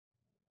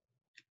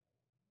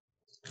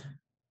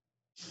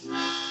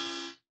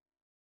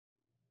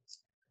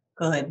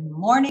Good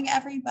morning,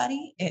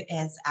 everybody. It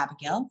is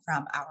Abigail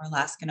from our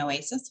Alaskan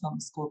Oasis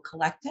Homeschool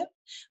Collective,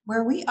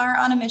 where we are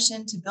on a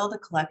mission to build a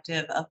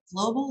collective of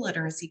global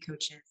literacy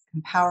coaches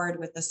empowered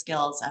with the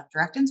skills of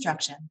direct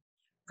instruction,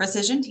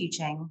 precision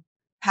teaching,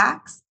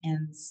 PAX,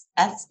 and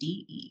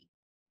SDE.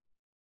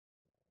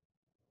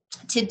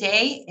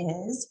 Today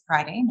is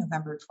Friday,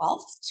 November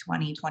 12th,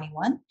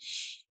 2021,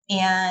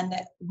 and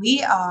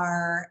we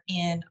are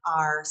in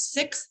our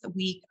sixth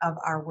week of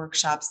our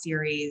workshop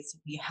series.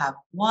 We have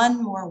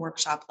one more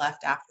workshop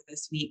left after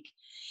this week,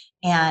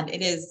 and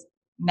it is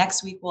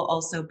next week will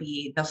also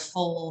be the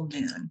full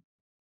moon.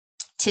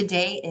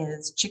 Today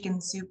is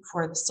Chicken Soup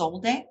for the Soul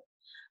Day,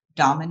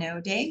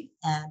 Domino Day,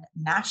 and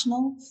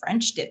National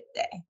French Dip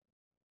Day.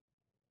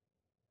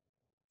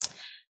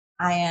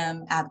 I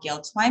am Abigail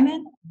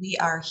Twyman. We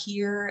are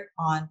here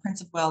on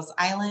Prince of Wales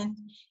Island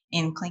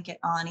in Tlingit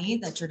Ani,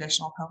 the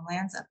traditional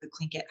homelands of the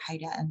Tlingit,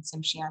 Haida, and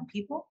Tsimshian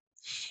people.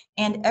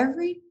 And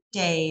every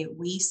day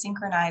we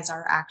synchronize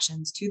our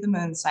actions to the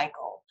moon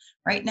cycle.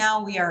 Right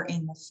now we are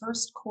in the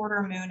first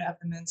quarter moon of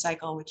the moon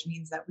cycle, which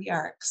means that we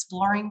are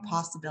exploring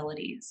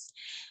possibilities.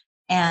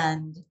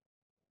 And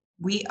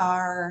we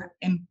are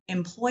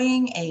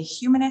employing a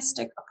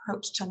humanistic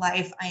approach to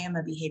life. I am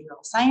a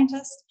behavioral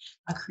scientist,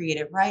 a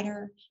creative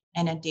writer,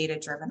 and a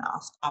data-driven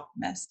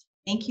optimist.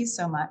 Thank you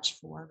so much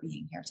for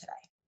being here today.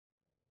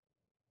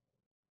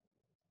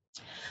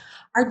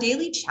 Our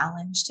daily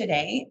challenge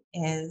today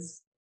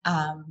is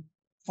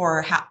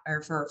for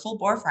Full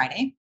Bore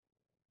Friday.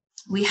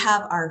 We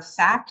have our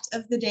fact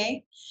of the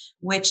day,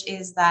 which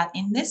is that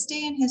in this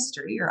day in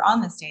history, or on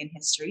this day in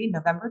history,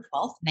 November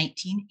 12th,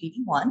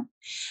 1981,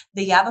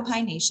 the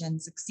Yavapai Nation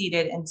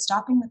succeeded in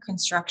stopping the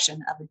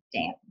construction of a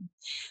dam.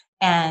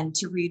 And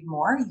to read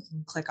more, you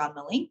can click on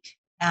the link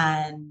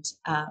and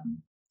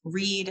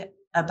read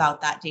about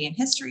that day in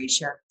history,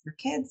 share it with your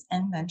kids,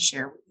 and then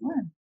share what you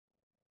learn.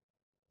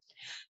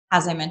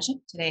 As I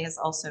mentioned, today is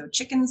also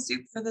Chicken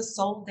Soup for the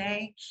Soul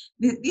Day.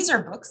 These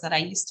are books that I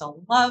used to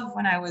love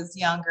when I was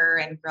younger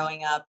and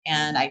growing up,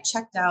 and I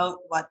checked out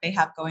what they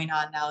have going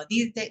on now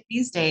these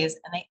days,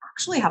 and they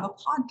actually have a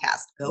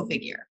podcast, go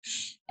figure.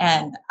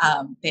 And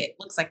it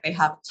looks like they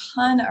have a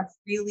ton of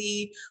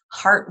really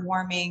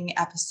heartwarming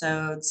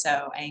episodes,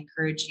 so I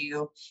encourage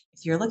you,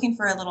 if you're looking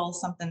for a little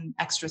something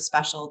extra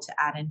special to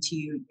add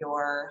into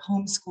your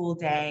homeschool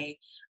day,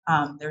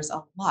 there's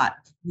a lot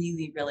of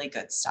really, really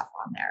good stuff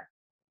on there.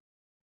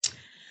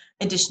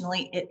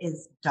 Additionally, it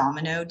is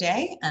Domino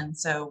Day. And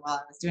so while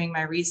I was doing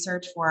my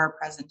research for our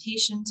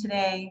presentation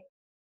today,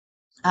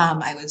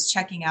 I was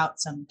checking out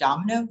some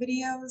domino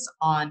videos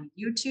on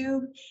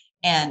YouTube.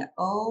 And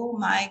oh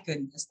my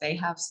goodness, they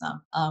have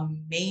some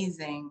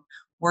amazing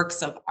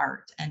works of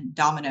art and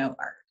domino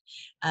art.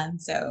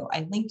 And so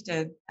I linked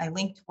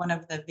one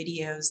of the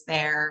videos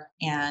there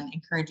and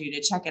encourage you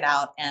to check it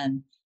out.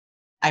 And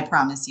I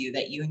promise you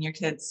that you and your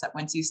kids,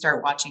 once you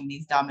start watching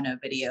these domino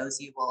videos,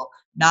 you will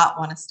not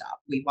want to stop.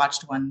 We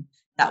watched one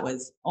that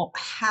was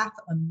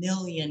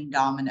 500,000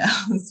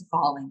 dominoes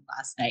falling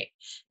last night.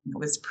 It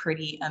was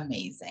pretty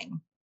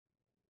amazing.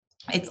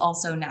 It's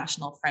also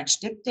National French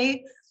Dip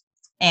Day.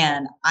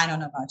 And I don't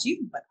know about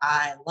you, but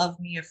I love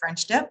me a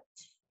French dip.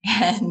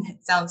 And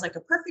it sounds like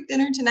a perfect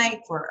dinner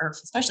tonight or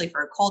especially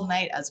for a cold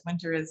night as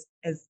winter is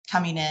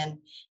coming in.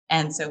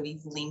 And so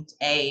we've linked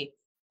a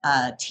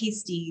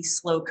tasty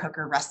slow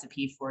cooker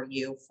recipe for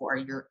you for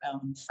your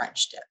own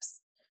French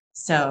dips.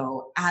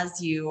 So as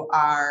you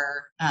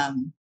are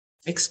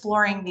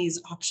exploring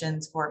these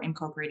options for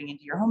incorporating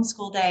into your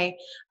homeschool day,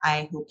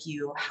 I hope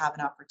you have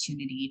an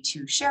opportunity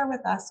to share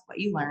with us what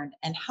you learned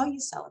and how you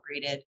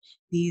celebrated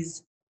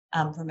these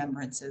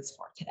remembrances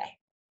for today.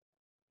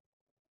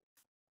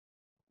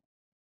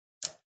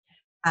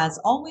 As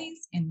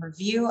always, in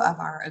review of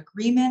our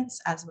agreements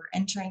as we're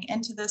entering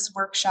into this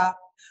workshop,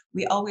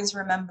 we always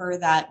remember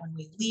that when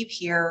we leave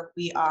here,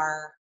 we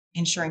are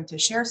ensuring to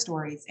share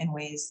stories in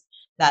ways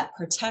that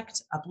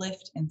protect,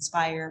 uplift,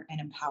 inspire, and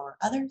empower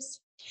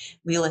others.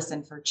 We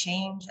listen for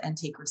change and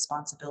take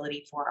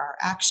responsibility for our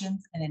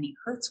actions and any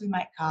hurts we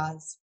might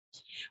cause.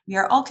 We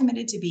are all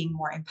committed to being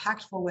more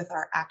impactful with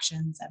our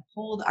actions and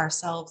hold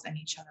ourselves and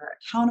each other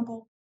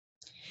accountable.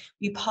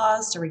 We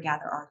pause to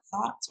regather our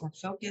thoughts or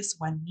focus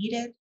when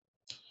needed.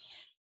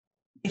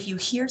 If you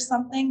hear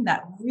something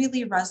that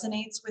really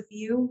resonates with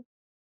you,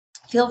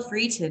 feel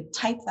free to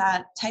type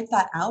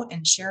that out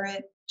and share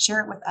it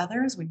with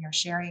others when you're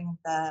sharing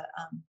the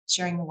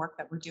work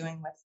that we're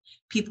doing with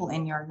people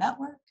in your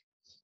network.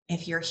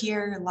 If you're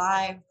here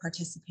live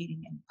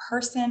participating in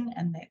person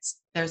and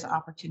there's an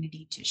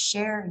opportunity to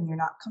share and you're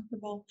not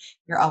comfortable,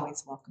 you're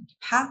always welcome to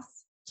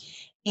pass.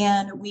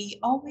 And we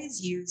always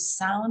use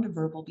sound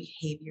verbal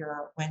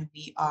behavior when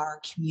we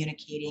are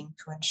communicating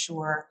to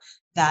ensure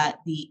that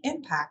the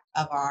impact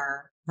of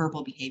our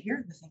verbal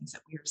behavior, the things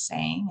that we are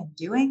saying and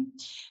doing,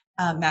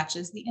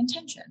 matches the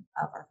intention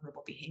of our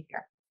verbal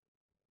behavior.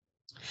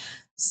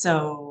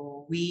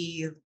 So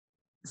we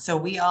So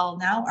we all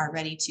now are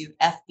ready to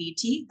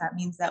FBT. That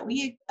means that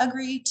we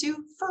agree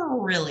to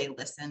really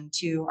listen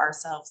to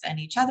ourselves and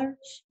each other,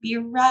 be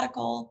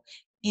radical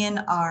in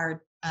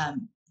our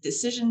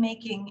decision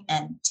making,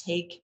 and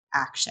take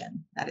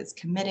action that is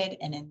committed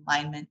and in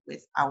alignment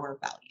with our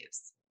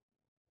values.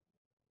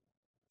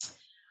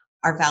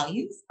 Our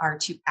values are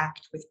to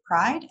act with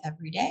pride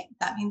every day.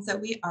 That means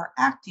that we are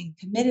acting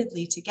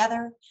committedly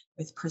together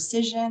with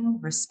precision,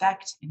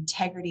 respect,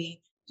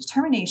 integrity,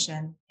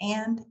 determination,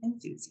 and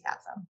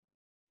enthusiasm.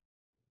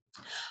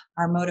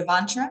 Our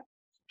motivantra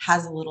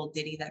has a little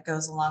ditty that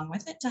goes along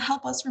with it to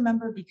help us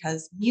remember,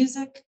 because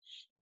music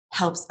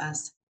helps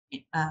us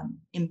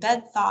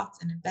embed thoughts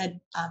and embed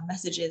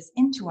messages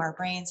into our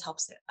brains,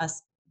 helps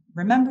us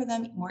remember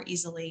them more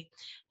easily.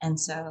 And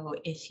so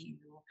if you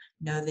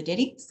know the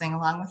ditty, sing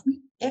along with me.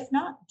 If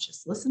not,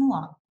 just listen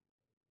along.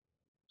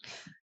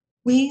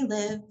 We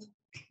live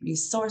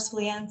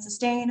resourcefully and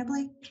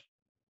sustainably.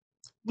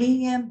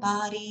 We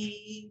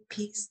embody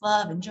peace,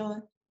 love, and joy.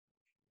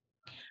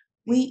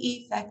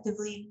 We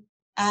effectively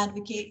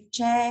advocate for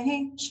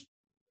change.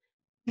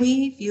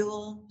 We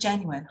fuel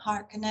genuine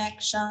heart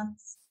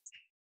connections.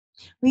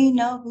 We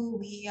know who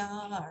we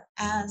are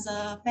as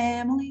a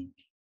family.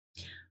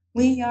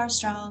 We are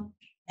strong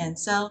and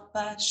self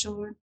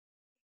assured.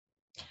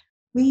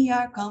 We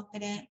are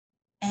confident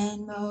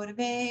and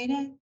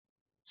motivated.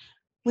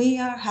 We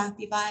are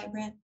happy,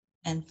 vibrant,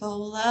 and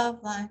full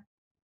of life.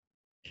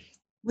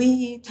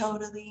 We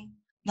totally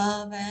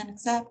love and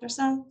accept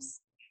ourselves.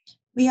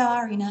 We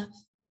are enough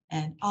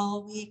and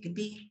all we can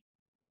be.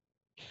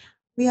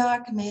 We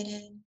are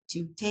committed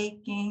to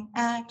taking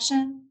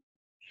action.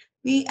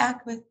 We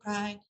act with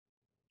pride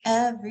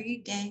every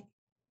day.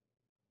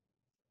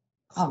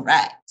 All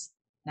right,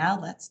 now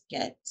let's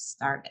get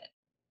started.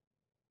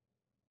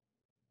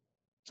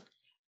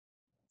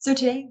 So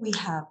today we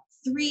have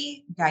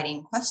 3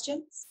 guiding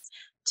questions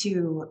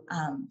to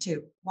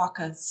walk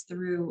us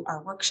through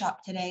our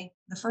workshop today.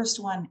 The first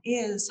one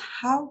is,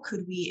 how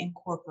could we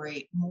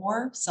incorporate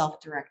more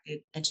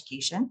self-directed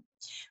education?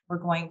 We're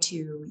going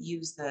to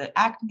use the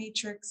ACT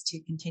matrix to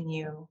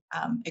continue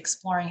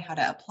exploring how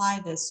to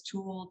apply this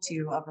tool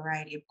to a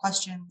variety of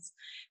questions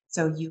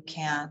so you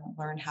can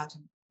learn how to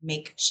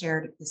make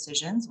shared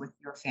decisions with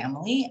your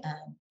family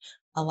and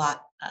a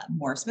lot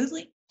more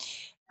smoothly.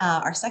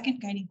 Our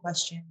second guiding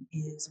question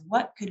is,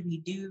 what could we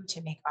do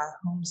to make our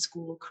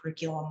homeschool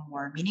curriculum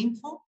more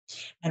meaningful?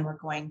 And we're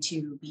going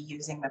to be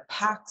using the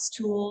PAX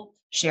tool,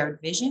 Shared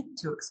Vision,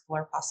 to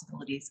explore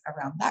possibilities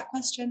around that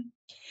question.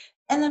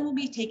 And then we'll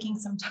be taking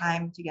some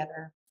time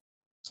together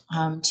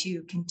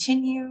to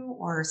continue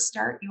or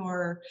start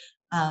your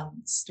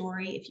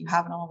story, if you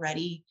haven't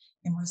already,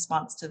 in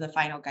response to the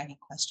final guiding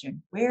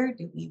question: where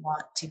do we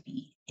want to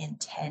be in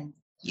 10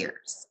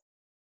 years?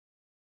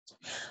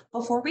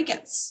 Before we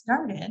get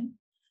started,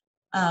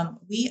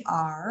 we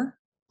are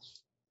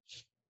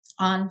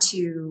on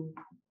to,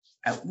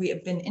 we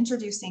have been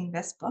introducing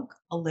this book,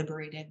 A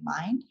Liberated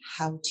Mind,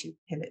 How to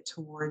Pivot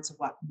Towards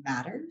What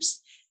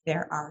Matters.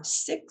 There are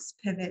 6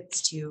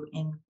 pivots to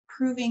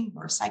improving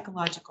your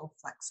psychological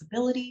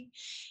flexibility.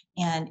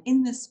 And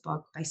in this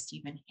book by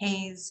Stephen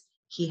Hayes,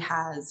 he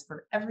has,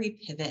 for every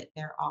pivot,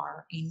 there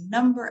are a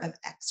number of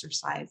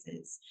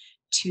exercises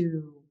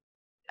to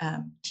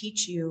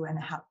teach you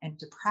and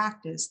to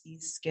practice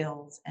these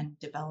skills and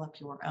develop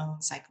your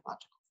own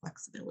psychological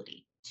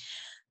flexibility.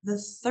 The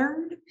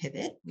third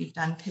pivot, we've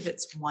done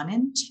pivots 1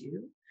 and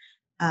 2.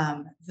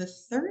 The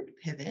third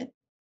pivot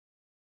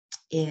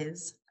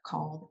is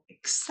called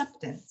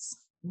acceptance,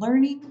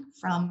 learning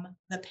from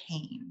the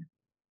pain.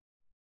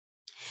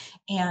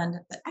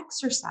 And the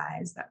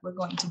exercise that we're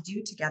going to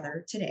do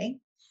together today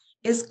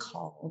is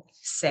called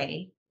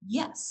Say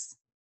Yes.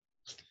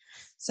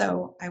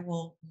 So I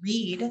will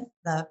read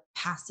the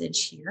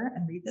passage here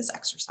and read this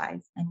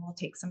exercise, and we'll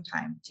take some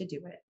time to do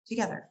it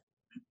together.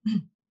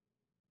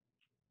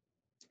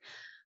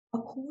 A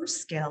core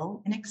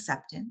skill in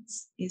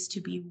acceptance is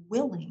to be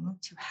willing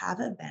to have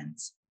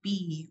events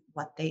be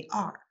what they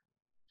are.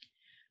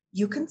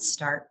 You can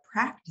start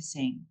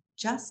practicing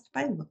just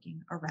by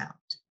looking around.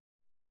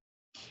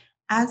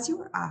 As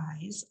your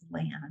eyes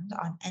land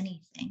on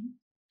anything,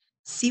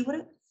 see what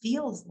it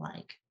feels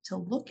like to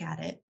look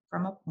at it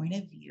from a point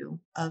of view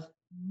of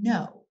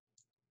no,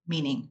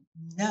 meaning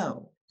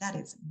no, that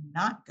is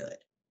not good.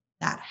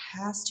 That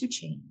has to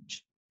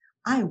change.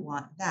 I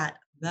want that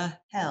the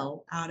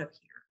hell out of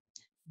here.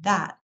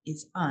 That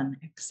is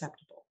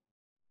unacceptable.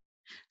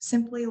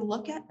 Simply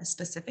look at a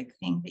specific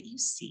thing that you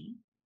see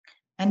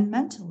and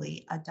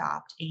mentally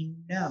adopt a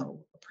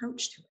no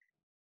approach to it.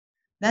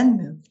 Then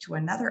move to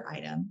another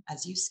item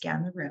as you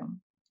scan the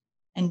room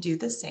and do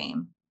the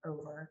same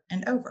over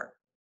and over.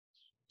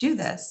 Do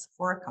this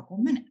for a couple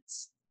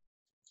minutes.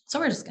 So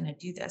we're just going to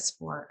do this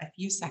for a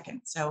few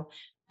seconds. So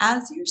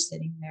as you're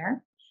sitting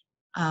there,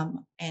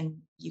 and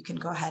you can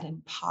go ahead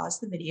and pause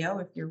the video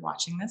if you're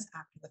watching this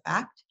after the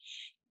fact.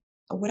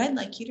 What I'd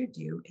like you to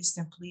do is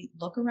simply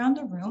look around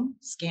the room,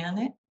 scan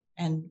it,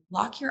 and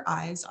lock your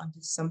eyes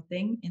onto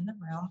something in the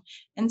room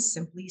and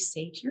simply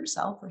say to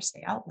yourself or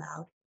say out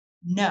loud,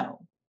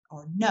 no,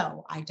 or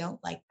no, I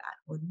don't like that,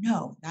 or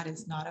no, that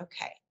is not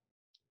okay.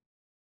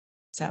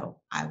 So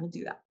I will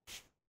do that.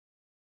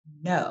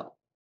 No,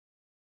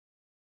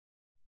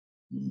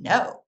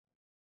 no,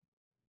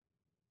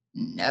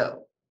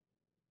 no.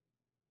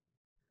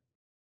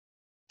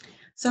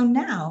 So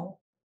now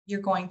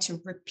you're going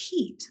to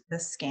repeat the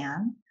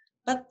scan,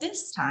 but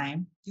this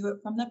time do it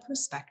from the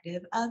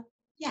perspective of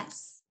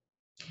yes,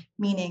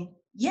 meaning,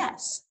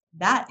 yes,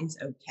 that is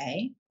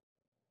okay.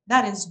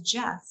 That is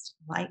just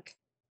like,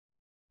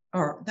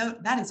 or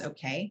that is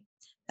okay.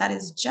 That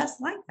is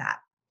just like that.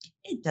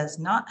 It does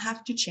not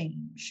have to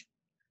change.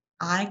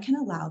 I can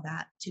allow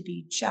that to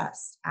be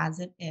just as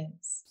it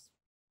is.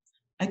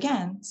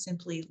 Again,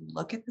 simply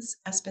look at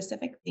a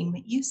specific thing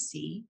that you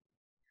see,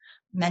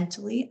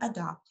 mentally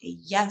adopt a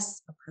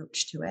yes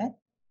approach to it,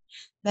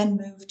 then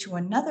move to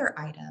another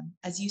item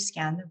as you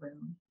scan the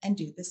room and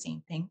do the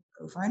same thing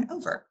over and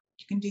over.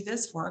 You can do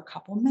this for a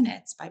couple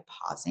minutes by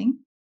pausing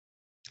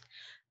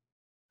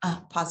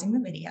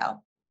the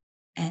video,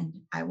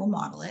 and I will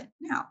model it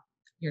now.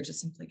 You're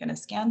just simply going to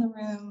scan the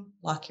room,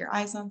 lock your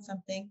eyes on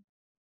something.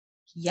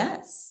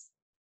 Yes,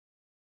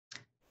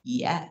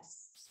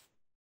 yes,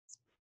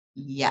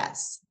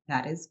 yes,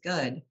 that is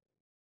good.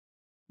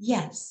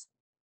 Yes,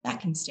 that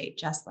can stay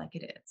just like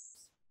it is.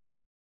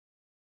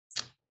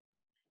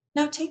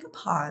 Now take a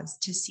pause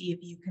to see if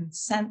you can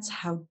sense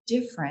how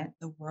different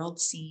the world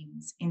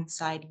seems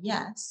inside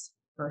yes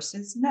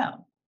versus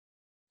no.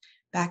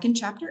 Back in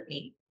chapter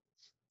 8,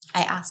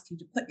 I asked you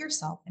to put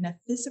yourself in a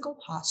physical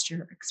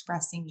posture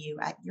expressing you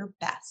at your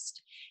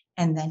best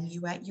and then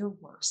you at your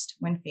worst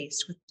when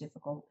faced with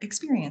difficult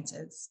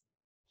experiences.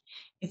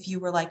 If you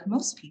were like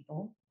most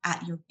people,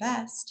 at your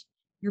best,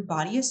 your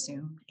body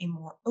assumed a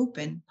more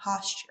open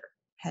posture,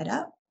 head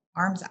up,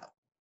 arms out.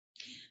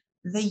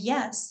 The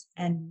yes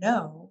and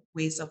no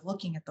ways of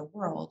looking at the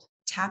world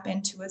tap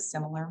into a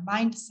similar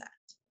mindset,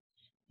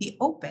 the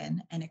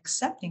open and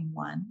accepting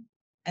one,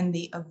 and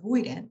the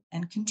avoidant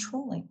and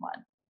controlling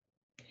one.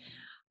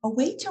 A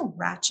way to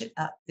ratchet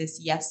up this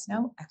yes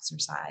no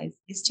exercise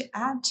is to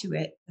add to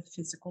it the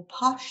physical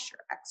posture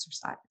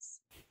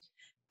exercise.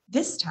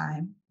 This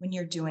time, when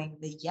you're doing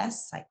the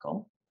yes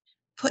cycle,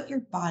 put your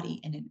body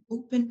in an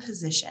open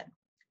position,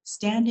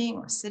 standing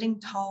or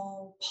sitting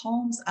tall,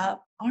 palms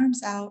up,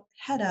 arms out,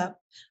 head up,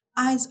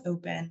 eyes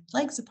open,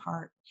 legs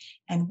apart.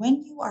 And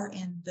when you are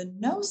in the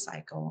no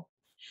cycle,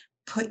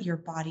 put your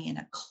body in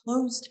a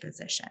closed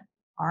position,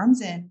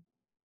 arms in,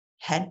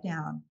 head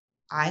down,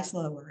 eyes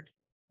lowered,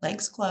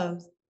 legs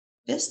closed,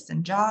 fists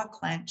and jaw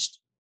clenched,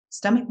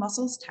 stomach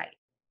muscles tight.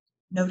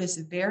 Notice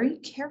very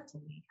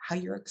carefully how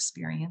your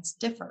experience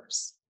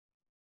differs.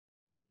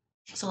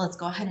 So let's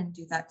go ahead and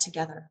do that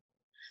together.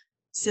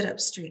 Sit up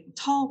straight and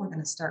tall. We're going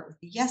to start with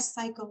the yes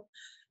cycle.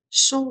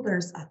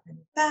 Shoulders up and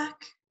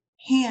back,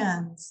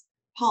 hands,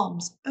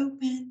 palms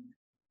open,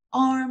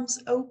 arms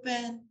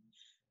open,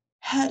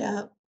 head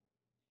up.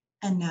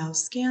 And now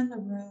scan the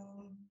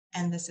room.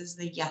 And this is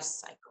the yes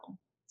cycle.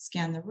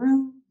 Scan the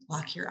room,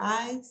 lock your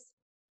eyes.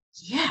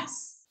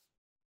 Yes,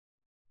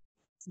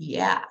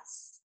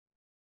 yes,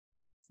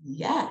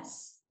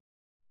 yes.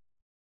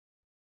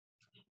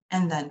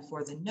 And then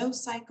for the no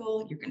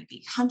cycle, you're going to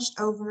be hunched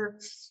over,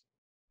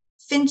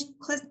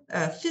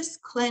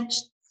 fist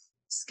clenched,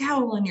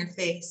 scowl on your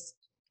face,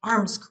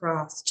 arms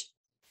crossed.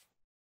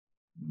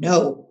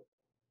 No,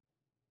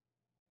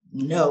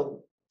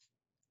 no,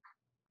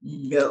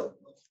 no,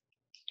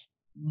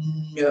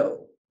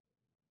 no.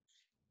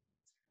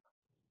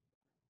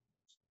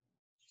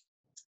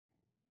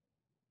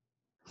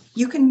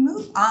 You can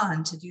move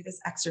on to do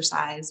this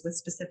exercise with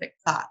specific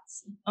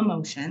thoughts,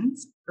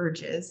 emotions,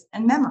 urges,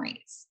 and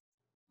memories.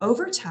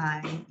 Over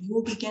time, you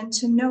will begin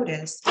to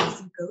notice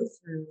as you go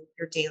through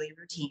your daily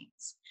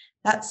routines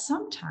that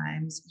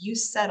sometimes you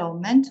settle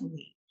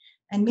mentally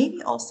and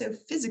maybe also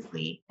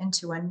physically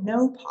into a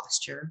no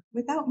posture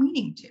without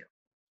meaning to.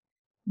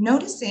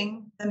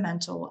 Noticing the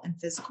mental and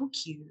physical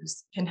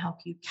cues can help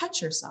you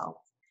catch yourself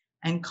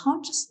and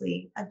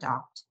consciously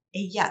adopt a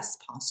yes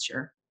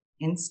posture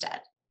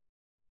instead.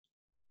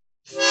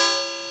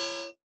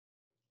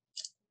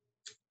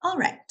 All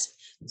right.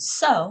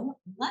 So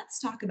let's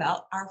talk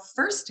about our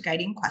first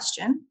guiding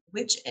question,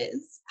 which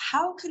is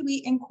how could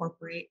we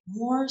incorporate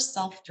more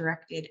self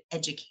directed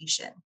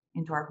education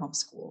into our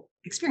homeschool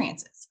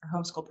experiences,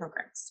 our homeschool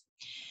programs?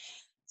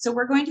 So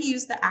we're going to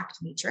use the ACT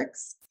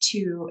matrix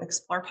to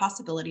explore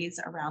possibilities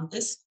around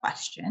this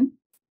question.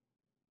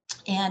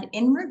 And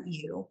in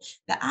review,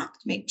 the ACT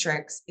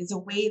matrix is a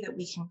way that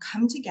we can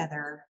come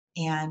together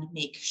and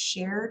make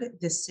shared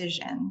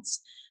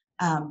decisions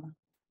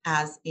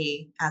as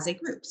a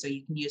group. So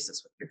you can use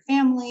this with your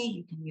family,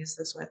 you can use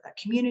this with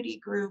a community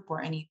group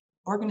or any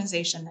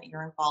organization that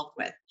you're involved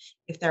with.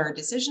 If there are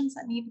decisions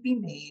that need to be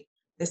made,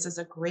 this is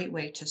a great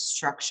way to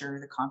structure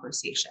the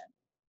conversation.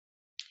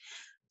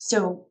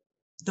 So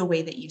the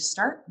way that you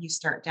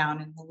start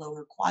down in the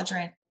lower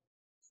quadrant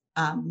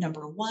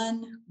Number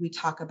one, we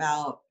talk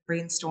about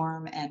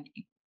brainstorm and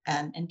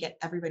get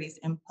everybody's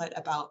input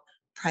about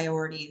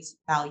priorities,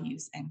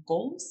 values, and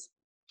goals.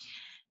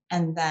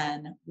 And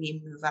then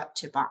we move up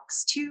to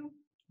box two,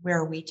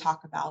 where we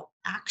talk about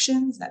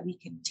actions that we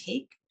can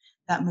take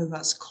that move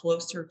us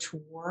closer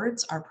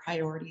towards our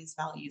priorities,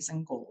 values,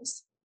 and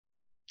goals.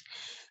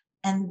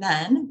 And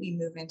then we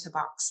move into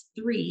box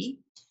three,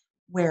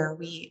 where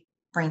we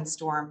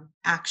brainstorm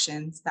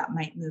actions that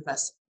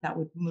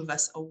would move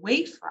us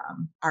away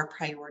from our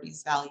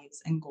priorities,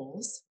 values, and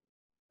goals.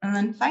 And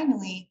then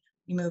finally,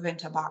 we move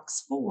into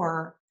box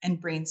four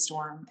and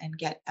brainstorm and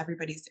get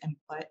everybody's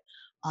input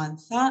on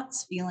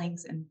thoughts,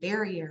 feelings, and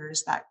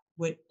barriers that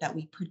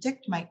we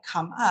predict might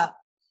come up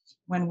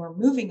when we're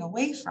moving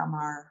away from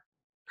our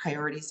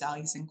priorities,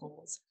 values, and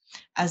goals,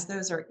 as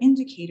those are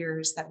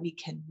indicators that we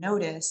can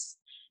notice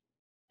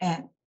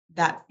and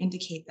that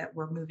indicate that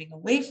we're moving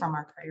away from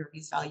our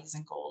priorities, values,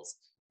 and goals,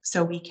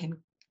 so we can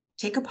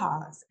take a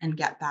pause and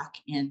get back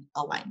in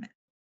alignment.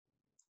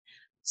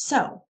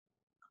 So,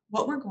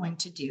 what we're going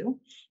to do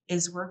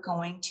is we're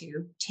going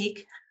to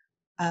take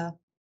a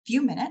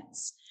few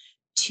minutes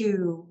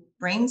to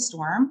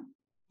brainstorm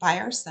by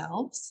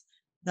ourselves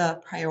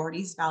the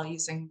priorities,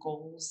 values, and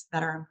goals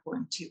that are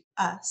important to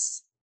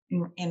us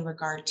in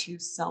regard to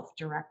self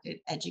directed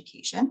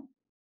education.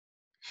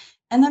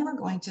 And then we're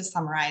going to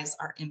summarize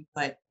our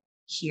input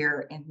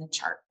here in the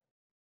chart.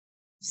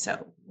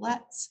 So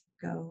let's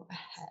go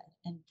ahead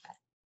and get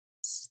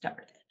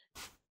started.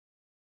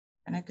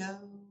 I'm going to go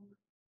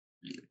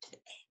blue today.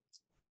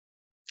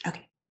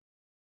 Okay.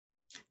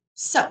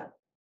 So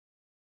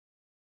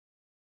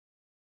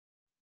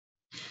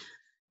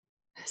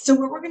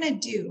what we're going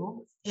to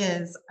do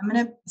is I'm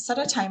going to set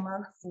a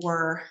timer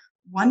for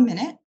 1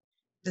 minute.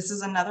 This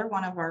is another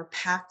one of our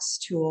PAX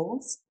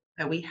tools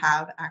that we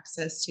have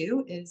access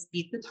to is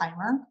Beat the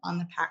Timer on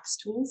the PAX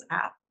Tools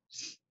app.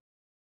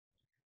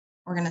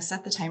 We're going to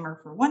set the timer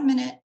for 1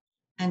 minute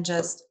and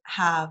just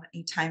have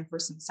a time for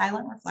some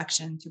silent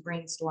reflection to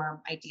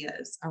brainstorm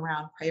ideas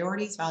around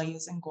priorities,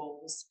 values, and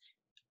goals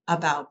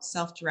about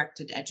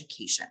self-directed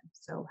education.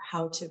 So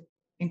how to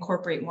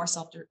incorporate more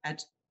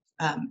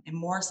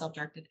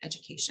self-directed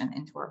education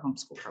into our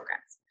homeschool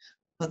programs.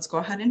 Let's go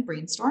ahead and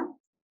brainstorm,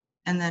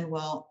 and then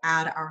we'll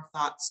add our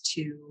thoughts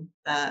to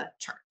the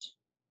chart.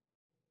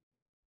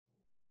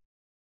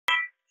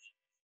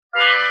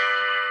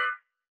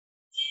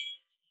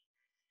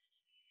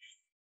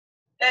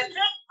 That's it,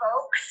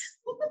 folks.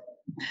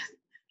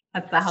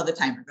 That's how the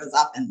timer goes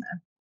off in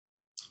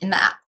the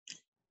app.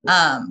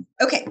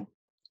 Okay,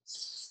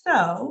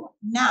 so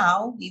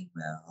now we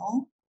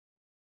will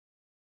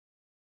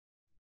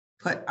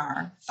put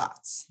our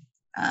thoughts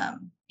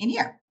in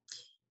here.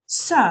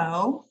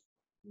 So,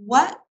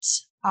 what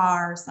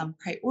are some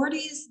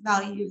priorities,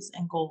 values,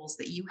 and goals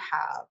that you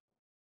have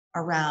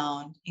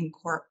around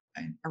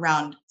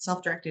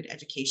self-directed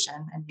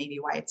education, and maybe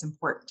why it's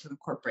important to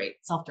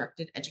incorporate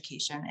self-directed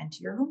education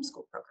into your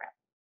homeschool program?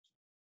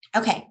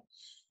 Okay,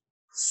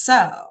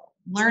 so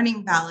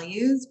learning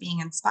values, being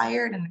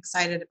inspired and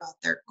excited about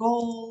their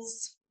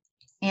goals.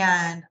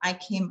 And I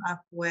came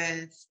up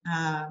with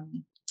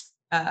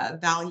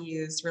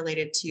values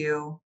related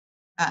to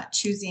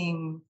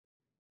choosing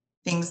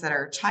things that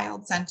are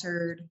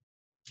child-centered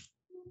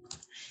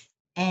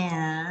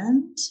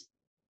and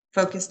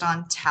focused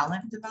on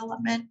talent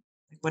development,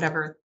 like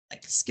whatever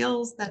like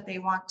skills that they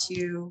want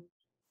to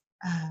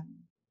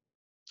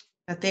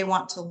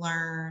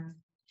learn,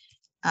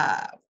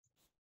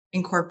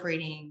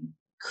 incorporating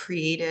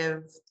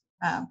creative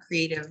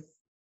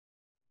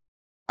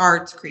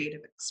arts,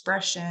 creative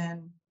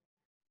expression,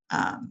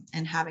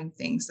 and having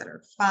things that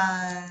are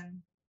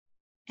fun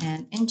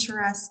and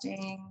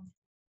interesting.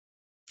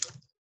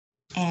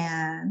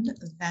 And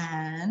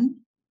then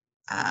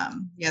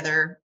the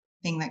other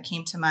thing that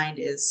came to mind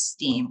is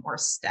STEAM or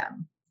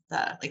STEM,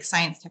 the like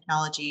science,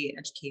 technology,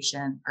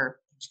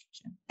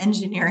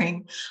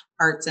 engineering,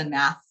 arts, and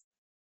math.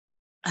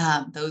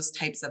 Those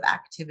types of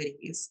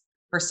activities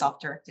for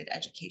self-directed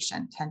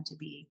education tend to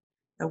be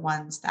the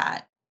ones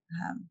that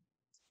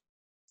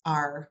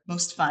are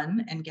most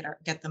fun and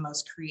get the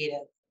most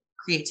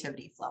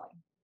creativity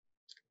flowing.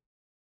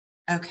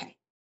 Okay,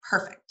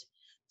 perfect.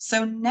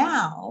 So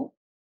now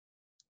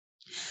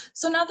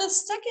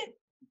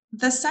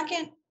the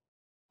second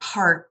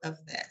part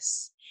of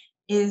this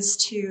is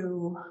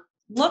to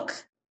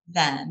look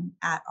then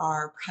at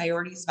our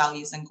priorities,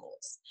 values, and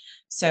goals.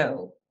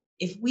 So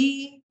if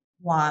we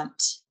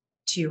want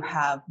to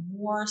have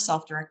more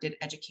self-directed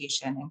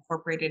education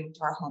incorporated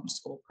into our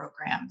homeschool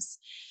programs,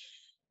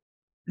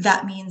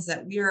 that means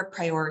that we are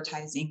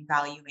prioritizing,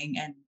 valuing,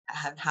 and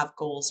have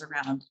goals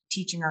around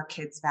teaching our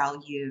kids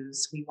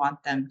values. We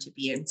want them to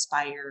be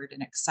inspired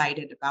and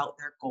excited about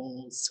their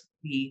goals.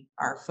 We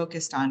are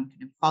focused on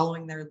kind of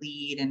following their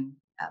lead and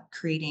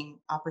creating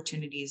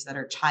opportunities that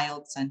are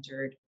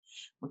child-centered.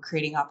 We're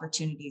creating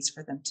opportunities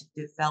for them to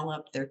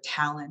develop their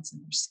talents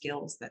and their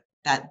skills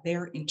that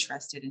they're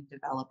interested in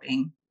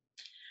developing.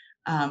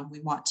 We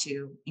want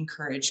to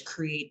encourage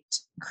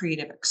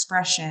creative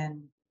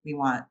expression, we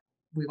want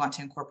we want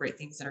to incorporate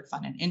things that are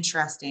fun and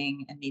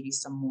interesting, and maybe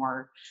some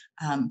more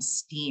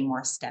STEAM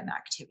or STEM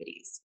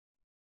activities.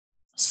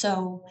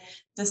 So,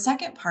 the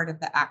second part of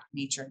the ACT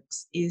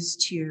matrix is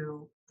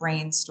to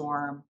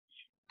brainstorm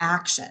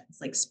actions,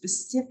 like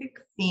specific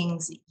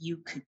things that you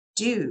could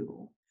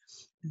do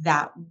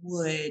that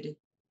would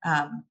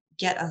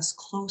get us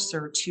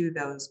closer to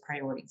those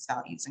priorities,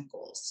 values, and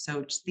goals.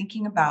 So, just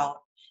thinking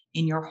about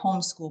in your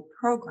homeschool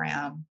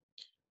program,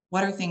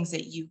 what are things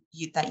that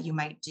you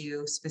might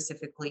do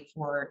specifically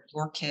for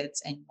your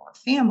kids and your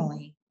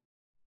family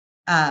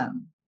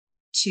um,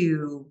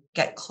 to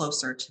get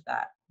closer to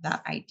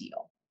that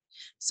ideal.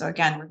 So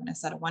again, we're going to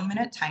set a 1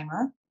 minute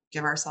timer,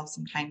 give ourselves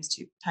some time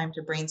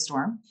to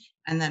brainstorm,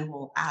 and then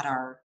we'll add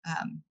our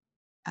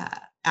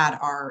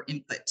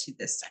input to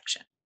this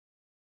section.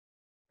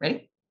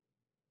 Ready?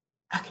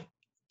 Okay.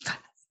 Got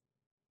it.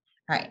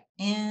 All right,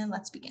 and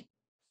let's begin.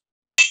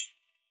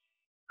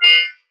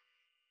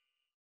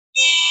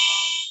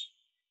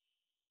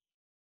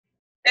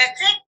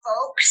 That's it,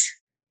 folks.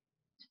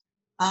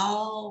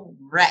 All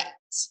right.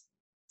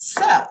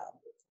 So,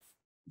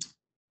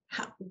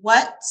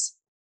 what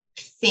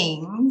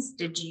things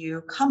did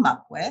you come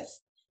up with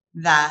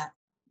that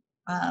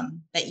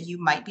that you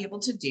might be able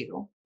to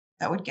do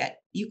that would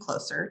get you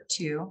closer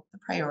to the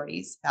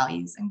priorities,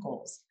 values, and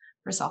goals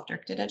for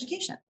self-directed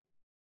education?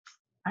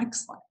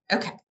 Excellent.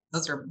 Okay.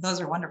 Those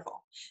are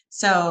wonderful.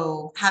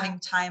 So having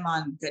time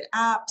on good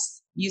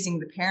apps, using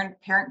the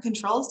parent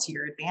controls to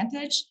your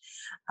advantage,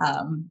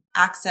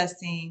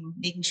 accessing,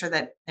 making sure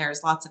that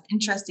there's lots of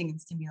interesting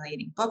and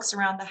stimulating books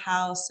around the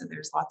house, so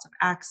there's lots of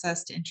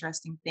access to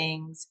interesting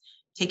things,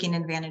 taking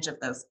advantage of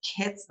those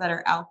kits that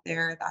are out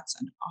there. That's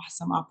an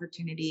awesome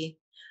opportunity.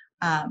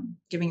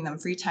 Giving them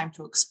free time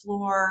to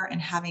explore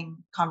and having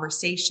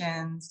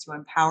conversations to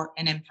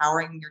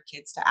empowering your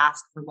kids to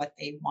ask for what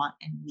they want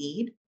and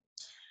need.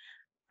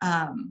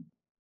 Um,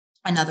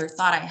 Another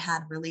thought I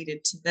had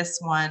related to this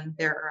one,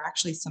 there are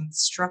actually some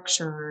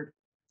structured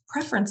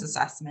preference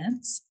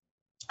assessments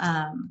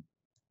um,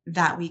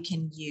 that we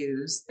can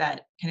use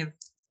that kind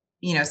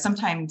of,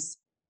 sometimes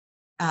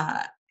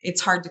uh, it's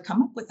hard to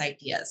come up with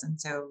ideas. And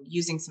so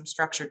using some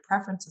structured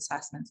preference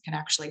assessments can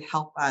actually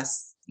help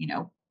us,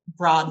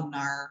 broaden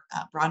our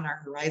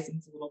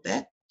horizons a little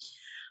bit.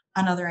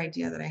 Another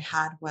idea that I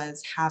had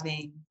was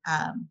having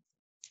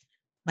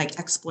like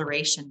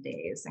exploration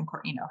days and,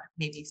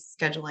 maybe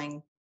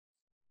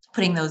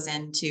putting those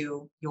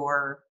into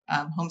your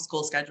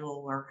homeschool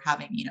schedule, or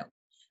having,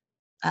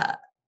 uh,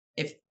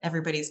 if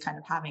everybody's kind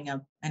of having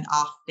an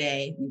off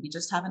day, maybe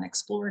just have an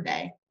explore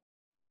day.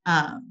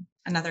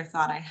 Another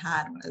thought I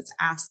had was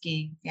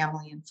asking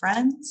family and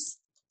friends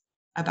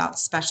about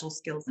special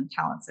skills and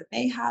talents that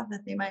they have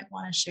that they might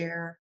want to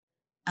share.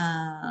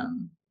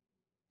 Um,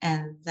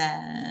 and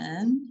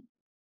then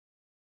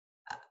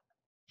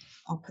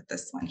I'll put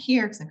this one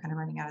here because I'm kind of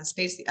running out of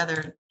space. The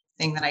other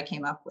thing that I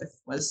came up with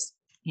was,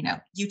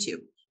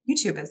 YouTube.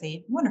 YouTube is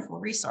a wonderful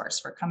resource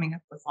for coming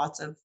up with lots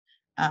of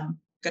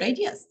good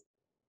ideas,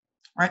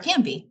 or it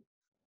can be.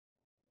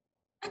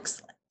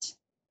 Excellent.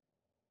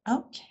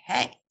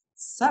 Okay,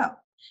 so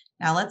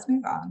now let's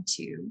move on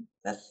to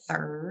the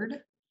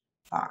third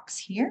box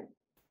here.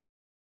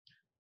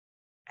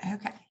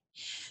 Okay,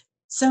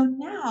 so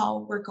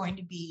now we're going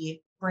to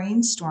be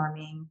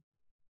brainstorming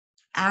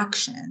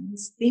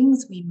actions,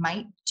 things we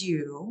might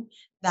do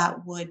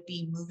that would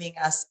be moving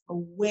us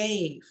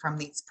away from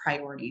these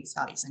priorities,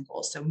 values, and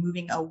goals. So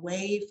moving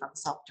away from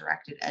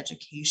self-directed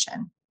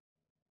education.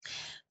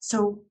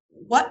 So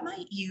what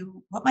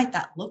might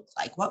that look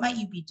like? What might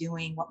you be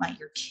doing? What might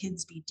your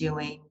kids be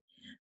doing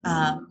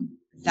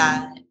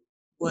that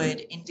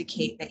would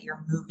indicate that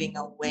you're moving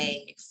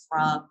away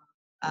from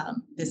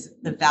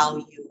the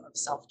value of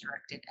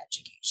self-directed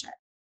education?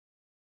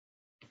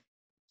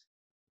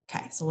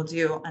 Okay, so we'll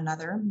do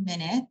another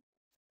minute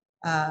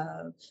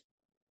of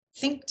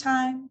think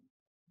time,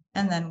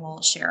 and then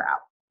we'll share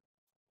out.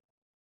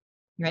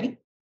 You ready?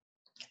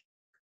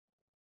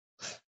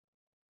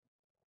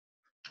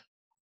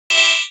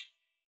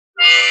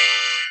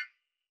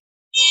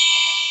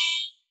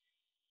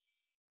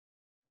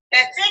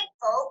 That's it,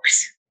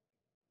 folks.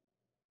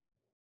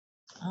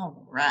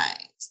 All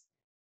right.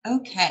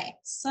 Okay,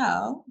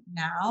 so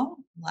now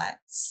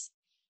let's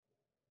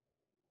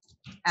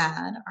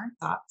add our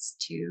thoughts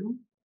to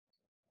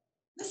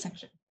this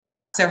section.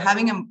 So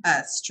having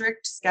a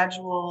strict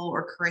schedule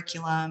or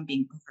curriculum,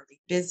 being overly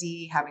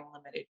busy, having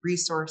limited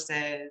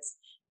resources,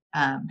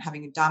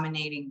 having a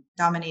dominating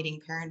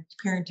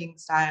parenting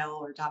style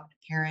or dominant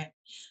parent,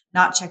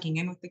 not checking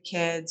in with the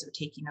kids or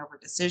taking over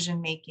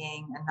decision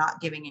making, and not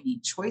giving any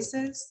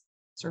choices.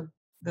 So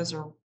those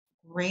are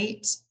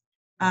great.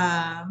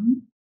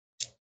 And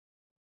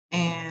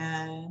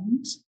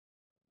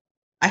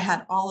I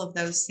had all of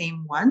those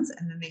same ones,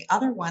 and then the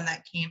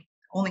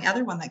only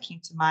other one that came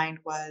to mind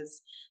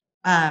was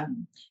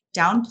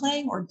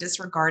downplaying or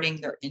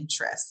disregarding their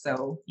interests.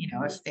 So,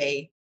 if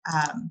they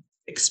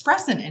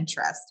express an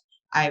interest,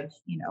 I've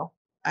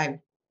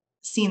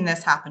seen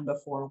this happen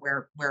before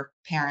where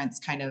parents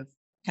kind of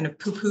kind of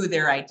poo-poo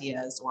their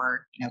ideas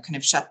or, kind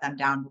of shut them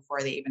down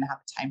before they even have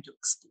time to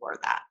explore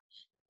that.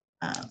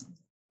 Um,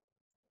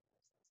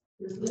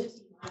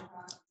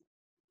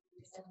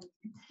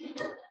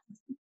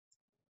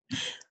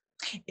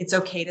 it's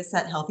okay to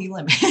set healthy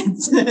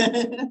limits.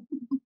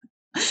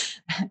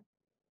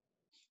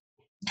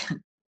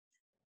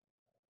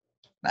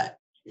 But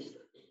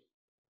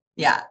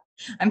yeah,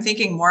 I'm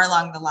thinking more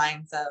along the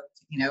lines of,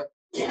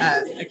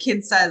 a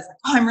kid says,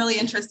 "Oh, I'm really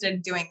interested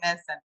in doing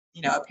this," and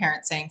a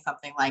parent saying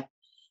something like,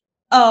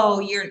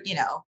 "Oh,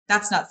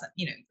 that's not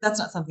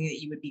something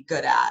that you would be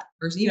good at,"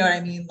 or you know what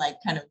I mean, like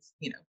kind of,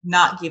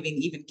 not giving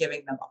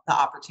them the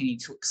opportunity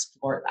to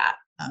explore that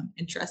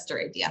interest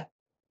or idea.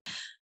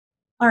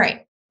 All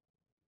right,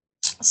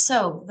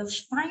 so the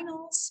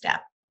final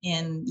step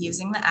in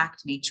using the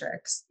ACT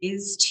matrix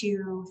is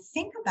to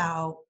think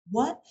about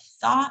what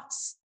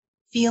thoughts,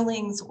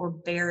 feelings, or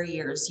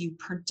barriers you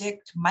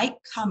predict might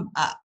come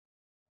up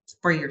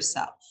for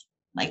yourself.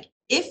 Like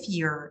if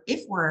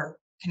we're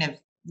kind of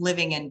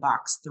living in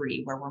box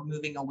 3 where we're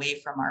moving away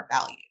from our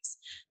values.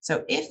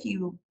 So if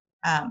you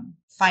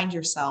find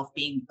yourself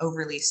being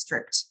overly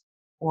strict,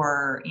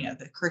 or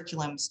the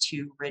curriculum's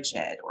too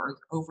rigid or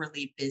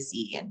overly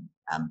busy, and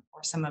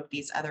or some of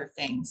these other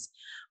things,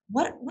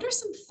 what are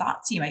some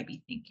thoughts you might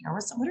be thinking, or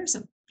what are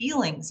some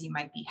feelings you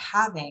might be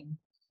having,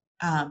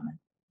 um,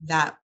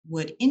 that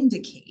would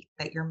indicate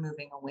that you're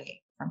moving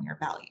away from your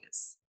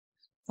values?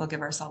 We'll give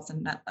ourselves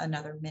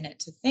another minute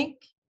to think,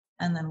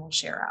 and then we'll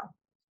share out.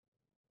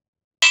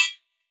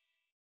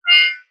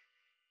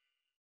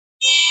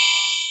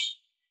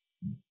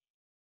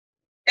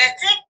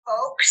 That's it,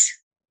 folks.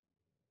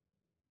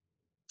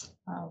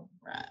 All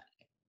right.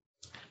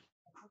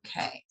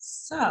 Okay.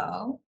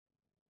 So,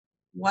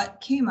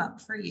 what came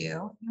up for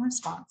you in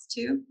response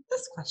to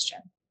this question?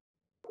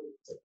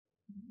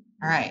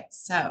 All right.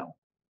 So,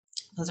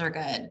 those are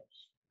good.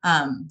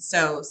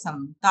 So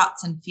some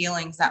thoughts and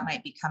feelings that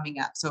might be coming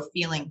up. So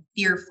feeling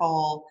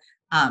fearful,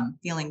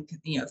 feeling,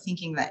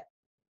 thinking that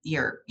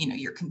you're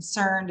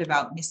concerned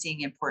about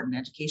missing important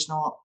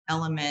educational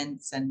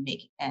elements, and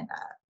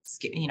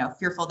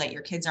fearful that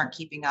your kids aren't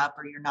keeping up,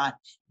 or you're not,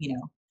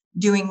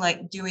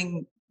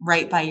 doing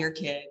right by your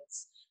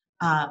kids.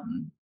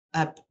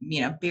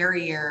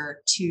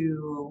 Barrier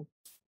to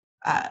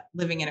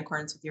living in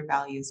accordance with your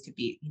values could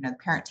be, the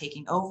parent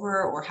taking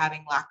over or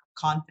having lack of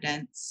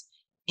confidence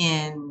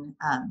in,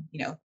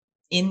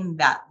 in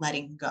that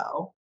letting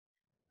go.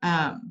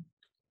 Um,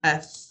 a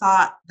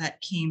thought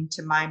that came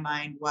to my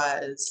mind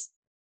was,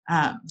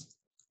 um,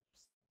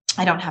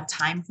 I don't have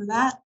time for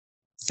that.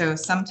 So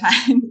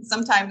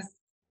sometimes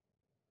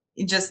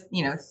just,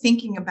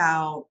 thinking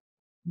about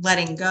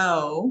letting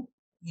go,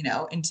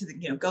 into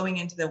the, going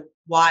into the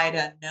wide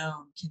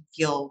unknown can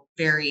feel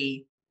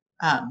very,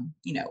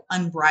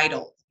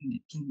 unbridled. And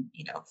it can,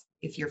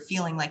 if you're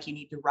feeling like you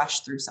need to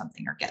rush through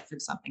something or get through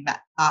something,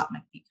 that thought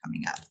might be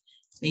coming up.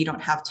 So you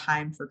don't have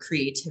time for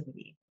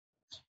creativity.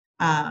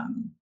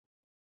 Um,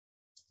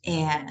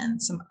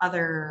 and some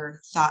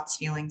other thoughts,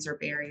 feelings, or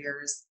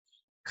barriers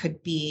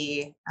could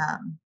be,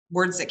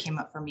 words that came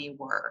up for me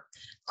were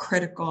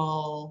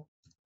critical,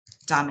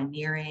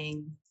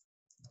 domineering.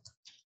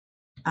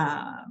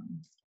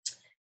 Um,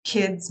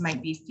 Kids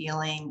might be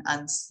feeling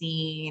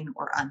unseen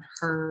or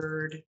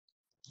unheard.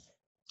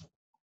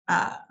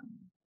 Um,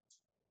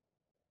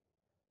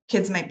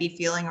 Kids might be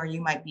feeling, or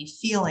you might be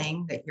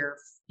feeling that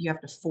you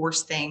have to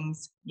force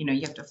things. You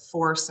have to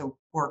force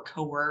or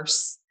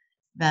coerce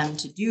them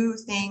to do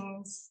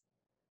things.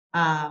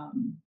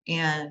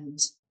 And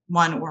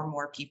one or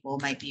more people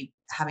might be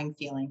having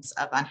feelings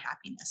of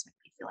unhappiness, might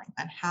be feeling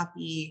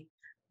unhappy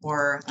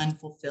or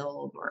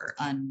unfulfilled or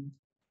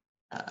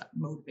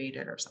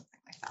unmotivated or something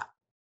like that.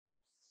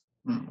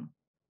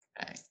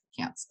 Okay,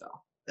 can't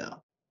spell.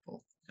 Bill.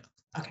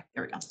 Okay,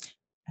 there we go.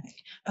 I think.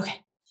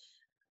 Okay.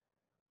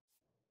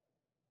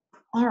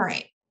 All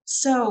right.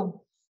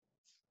 So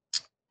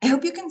I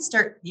hope you can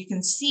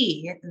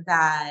see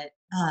that,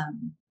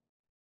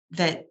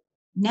 that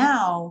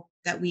now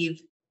that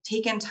we've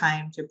taken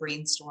time to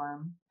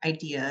brainstorm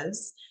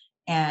ideas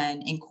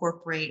and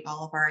incorporate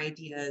all of our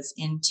ideas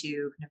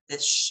into kind of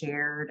this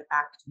shared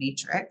ACT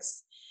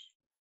matrix,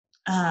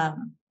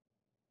 um,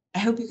 I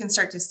hope you can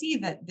start to see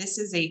that this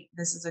is a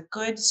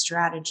good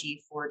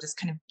strategy for just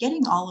kind of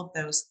getting all of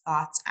those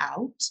thoughts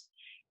out.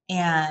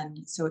 And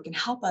so it can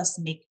help us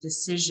make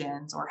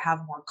decisions or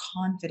have more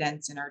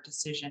confidence in our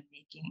decision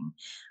making,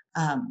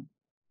 um,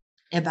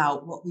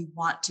 about what we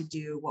want to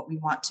do, what we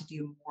want to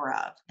do more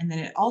of. And then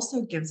it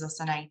also gives us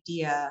an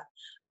idea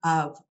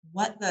of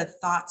what the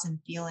thoughts and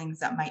feelings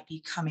that might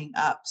be coming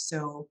up.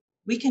 So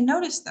we can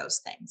notice those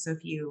things. So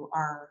if you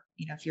are,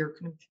 if you're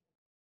kind of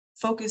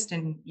focused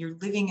and you're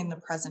living in the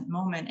present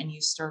moment, and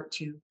you start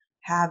to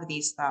have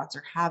these thoughts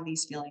or have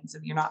these feelings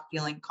of you're not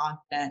feeling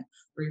confident,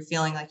 or you're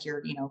feeling like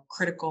you're,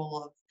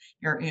 critical of,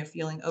 you're,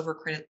 feeling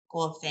overcritical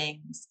of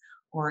things,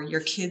 or your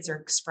kids are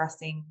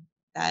expressing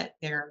that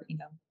they're,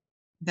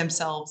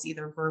 themselves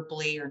either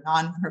verbally or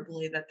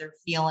non-verbally that they're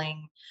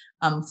feeling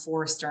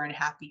forced or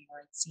unhappy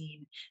or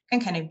unseen can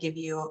kind of give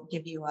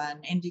you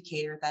an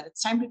indicator that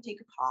it's time to take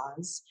a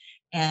pause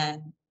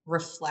and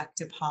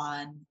reflect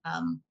upon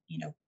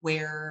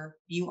where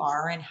you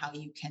are and how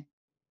you can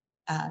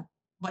uh,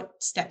 what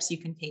steps you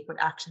can take,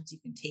 what actions you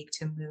can take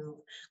to move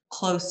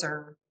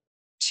closer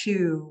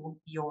to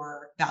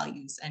your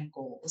values and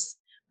goals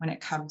when it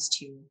comes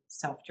to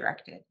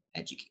self-directed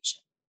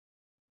education.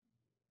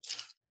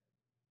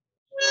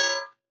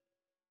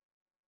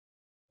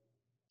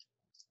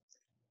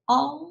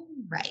 All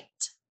right,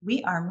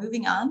 we are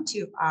moving on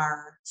to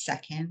our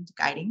second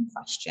guiding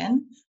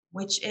question,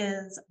 which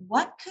is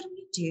what could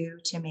we do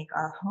to make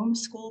our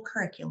homeschool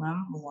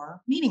curriculum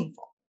more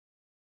meaningful?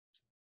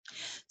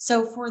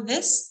 So, for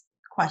this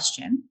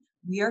question,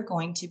 we are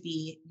going to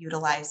be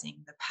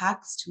utilizing the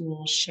PAX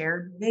tool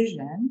shared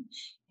vision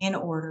in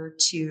order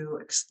to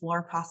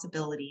explore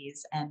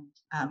possibilities and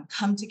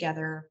come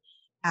together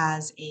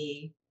as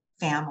a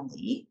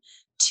family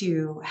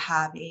to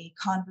have a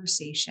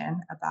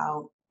conversation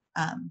about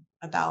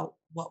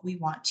what we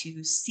want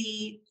to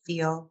see,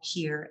 feel,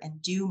 hear,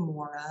 and do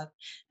more of,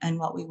 and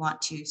what we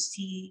want to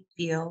see,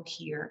 feel,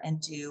 hear, and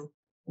do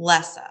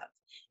less of.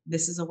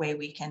 This is a way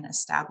we can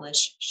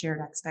establish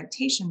shared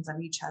expectations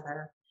of each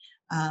other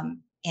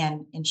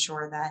and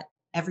ensure that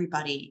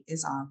everybody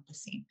is on the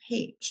same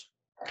page.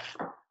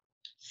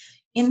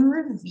 In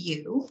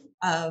review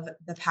of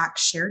the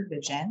PAX shared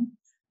vision,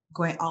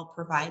 I'll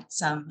provide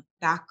some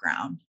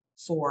background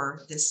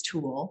for this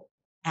tool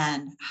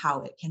and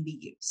how it can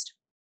be used.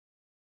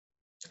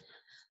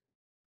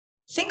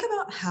 Think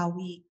about how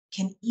we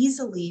can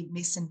easily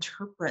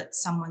misinterpret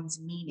someone's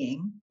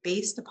meaning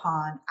based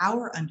upon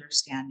our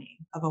understanding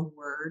of a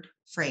word,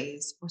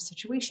 phrase, or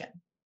situation.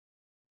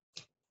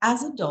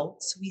 As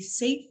adults, we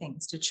say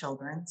things to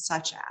children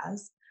such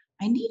as,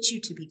 I need you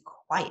to be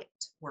quiet,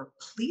 or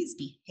please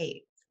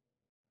behave.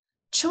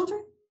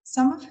 Children,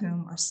 some of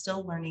whom are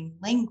still learning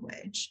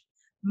language,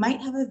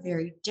 might have a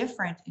very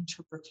different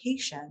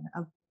interpretation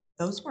of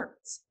those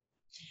words.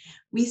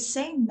 We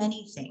say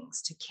many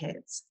things to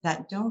kids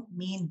that don't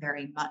mean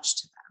very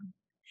much to them,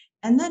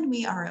 and then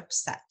we are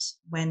upset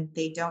when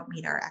they don't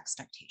meet our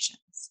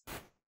expectations.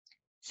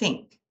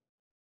 Think,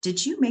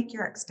 did you make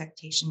your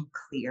expectation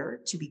clear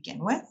to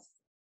begin with?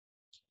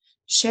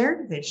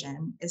 Shared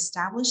vision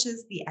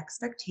establishes the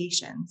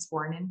expectations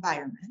for an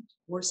environment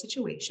or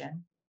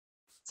situation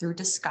through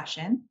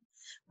discussion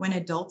when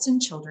adults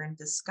and children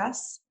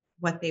discuss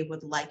what they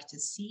would like to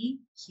see,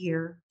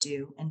 hear,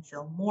 do, and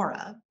feel more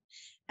of,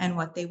 and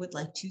what they would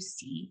like to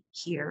see,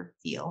 hear,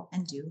 feel,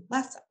 and do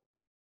less of.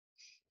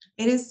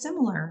 It is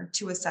similar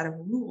to a set of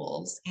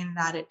rules in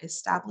that it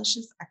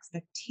establishes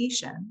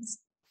expectations,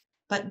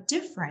 but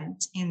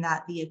different in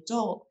that the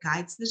adult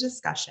guides the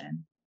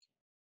discussion,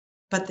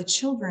 but the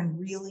children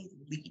really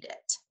lead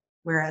it,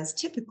 whereas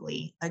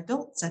typically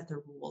adults set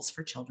the rules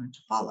for children to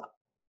follow.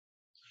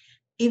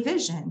 A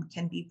vision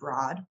can be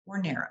broad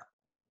or narrow.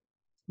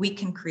 We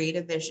can create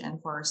a vision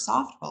for our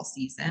softball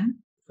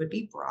season, which would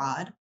be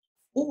broad,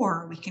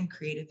 or we can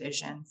create a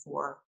vision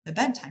for the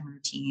bedtime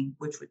routine,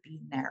 which would be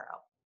narrow.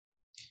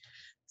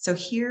 So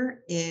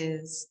here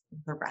is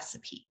the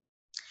recipe.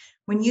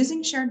 When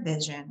using shared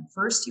vision,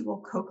 first you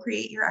will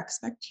co-create your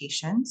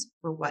expectations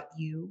for what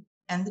you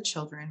and the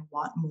children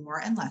want more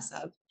and less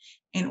of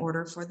in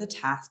order for the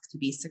task to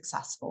be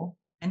successful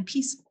and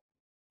peaceful.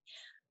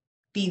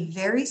 Be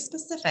very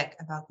specific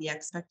about the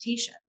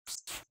expectations.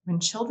 When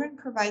children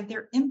provide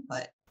their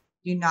input,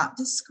 do not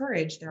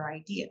discourage their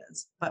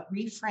ideas, but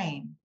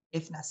reframe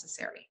if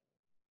necessary.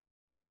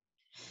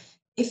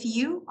 If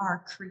you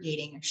are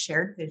creating a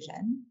shared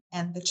vision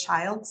and the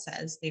child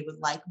says they would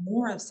like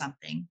more of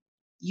something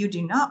you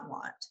do not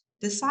want,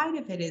 decide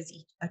if it is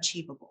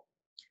achievable.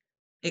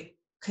 It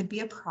could be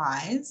a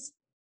prize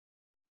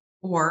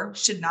or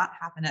should not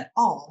happen at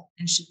all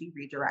and should be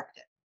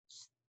redirected.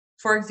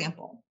 For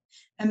example,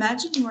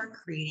 imagine you are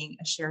creating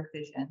a shared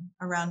vision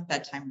around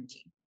bedtime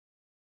routine.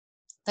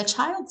 The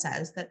child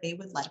says that they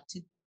would like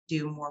to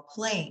do more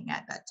playing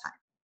at bedtime.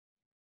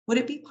 Would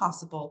it be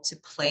possible to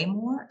play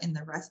more in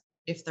the rest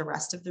if the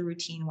rest of the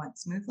routine went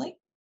smoothly?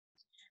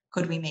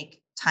 Could we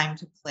make time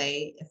to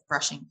play if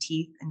brushing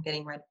teeth and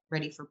getting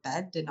ready for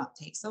bed did not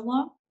take so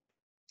long?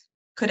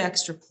 Could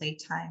extra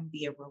playtime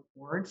be a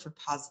reward for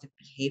positive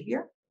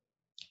behavior?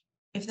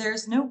 If there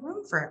is no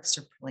room for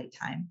extra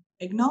playtime,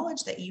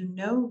 acknowledge that you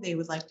know they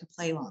would like to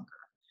play longer,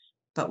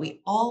 but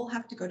we all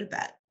have to go to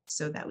bed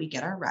so that we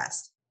get our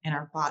rest and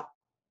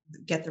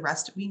get the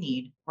rest we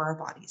need for our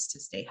bodies to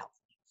stay healthy.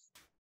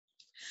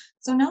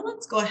 So now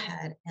let's go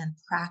ahead and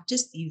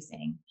practice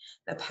using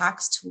the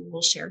PAX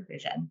tool shared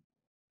vision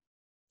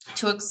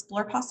to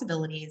explore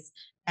possibilities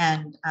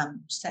and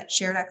set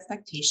shared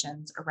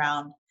expectations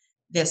around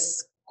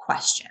this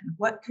question.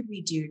 What could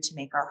we do to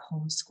make our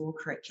homeschool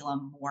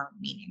curriculum more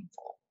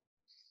meaningful?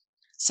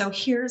 So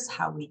here's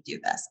how we do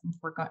this.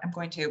 I'm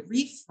going to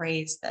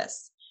rephrase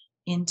this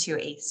into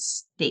a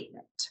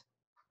statement.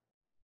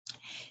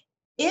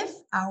 If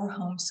our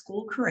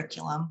homeschool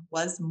curriculum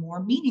was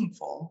more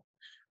meaningful,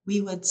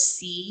 we would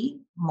see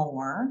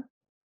more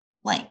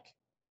blank.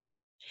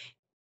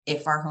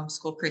 If our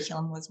homeschool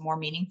curriculum was more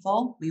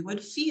meaningful, we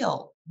would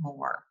feel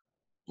more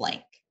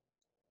blank,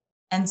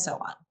 and so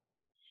on.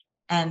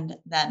 And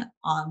then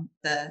on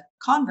the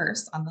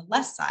converse, on the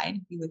less side,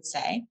 we would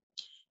say,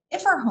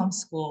 if our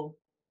homeschool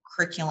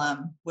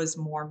curriculum was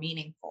more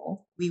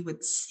meaningful, we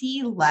would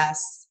see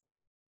less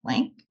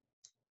blank.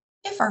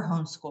 If our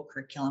homeschool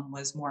curriculum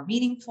was more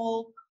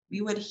meaningful,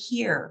 we would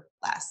hear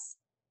less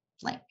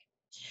blank.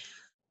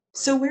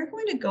 So we're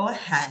going to go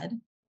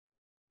ahead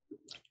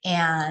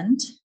and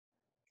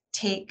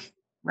take,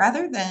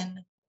 rather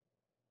than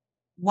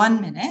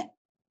 1 minute,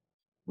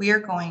 we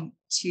are going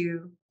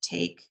to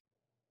take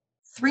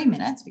 3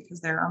 minutes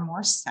because there are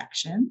more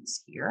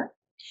sections here.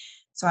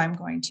 So I'm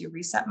going to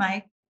reset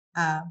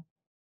uh,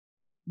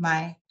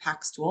 my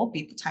PAX tool,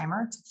 beat the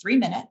timer to 3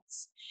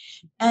 minutes.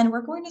 And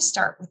we're going to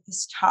start with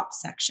this top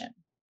section.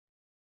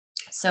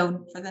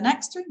 So for the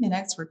next 3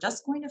 minutes, we're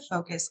just going to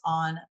focus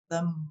on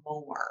the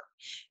more.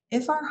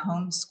 If our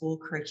homeschool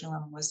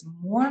curriculum was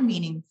more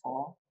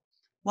meaningful,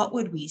 what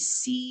would we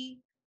see,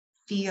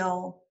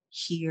 feel,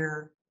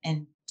 hear,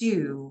 and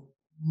do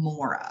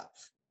more of?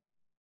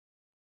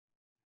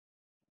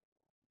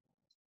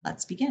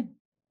 Let's begin.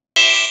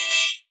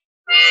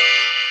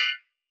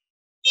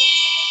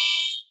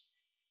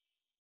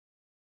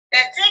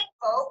 That's it,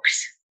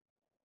 folks.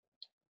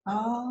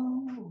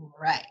 All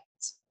right.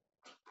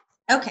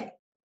 Okay.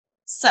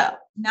 So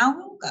now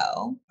we'll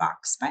go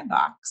box by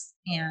box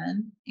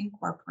and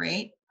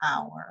incorporate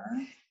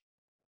our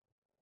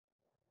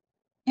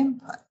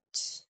input.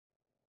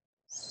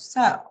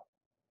 So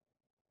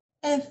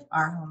if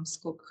our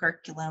homeschool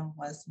curriculum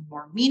was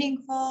more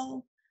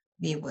meaningful,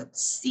 we would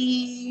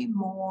see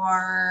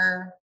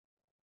more.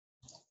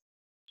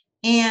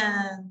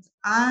 And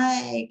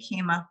I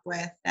came up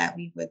with that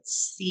we would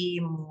see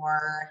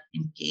more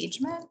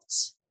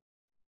engagement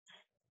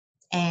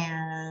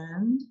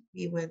and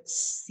we would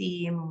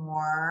see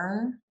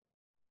more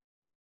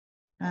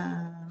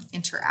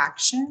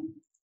interaction,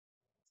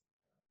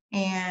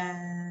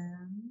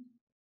 and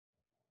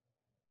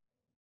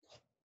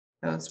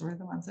those were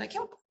the ones that I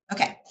came up with.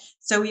 Okay,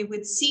 so we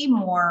would see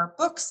more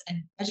books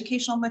and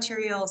educational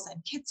materials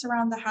and kits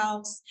around the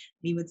house.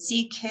 We would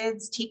see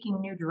kids taking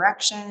new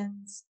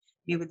directions.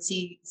 We would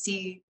see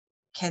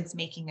kids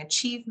making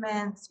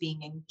achievements,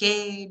 being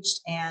engaged,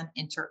 and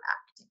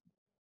interacting.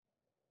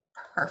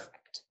 Perfect.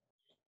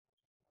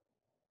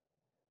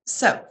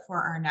 So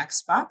for our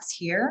next box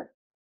here,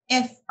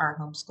 if our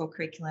homeschool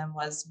curriculum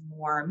was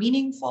more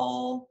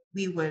meaningful,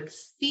 we would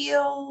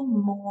feel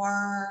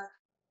more.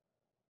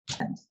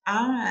 And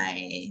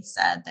I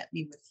said that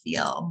we would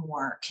feel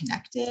more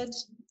connected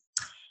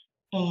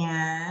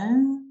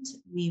and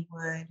we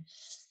would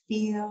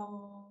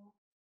feel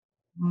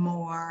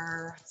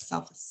more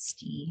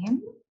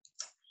self-esteem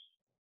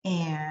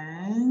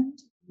and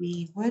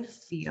we would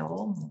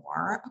feel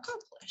more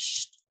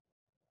accomplished.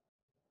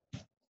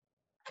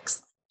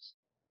 Excellent.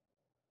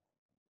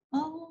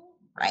 All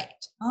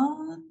right,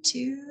 on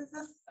to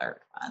the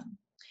third one.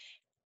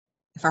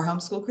 If our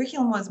homeschool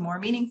curriculum was more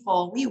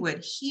meaningful, we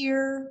would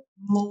hear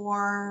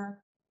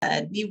more.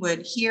 We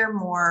would hear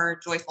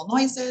more joyful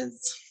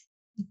noises,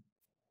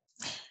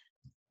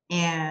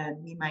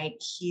 and we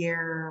might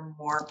hear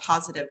more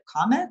positive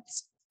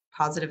comments,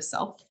 positive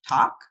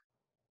self-talk,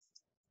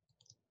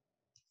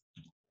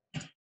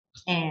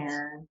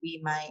 and we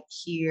might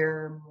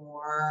hear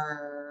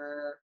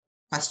more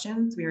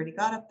questions we already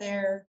got up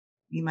there.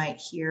 We might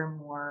hear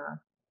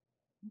more.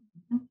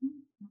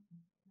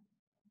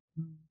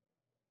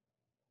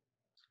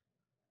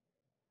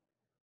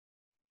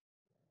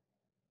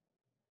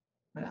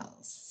 What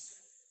else?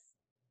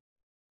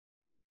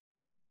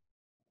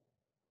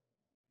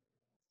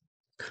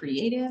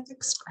 Creative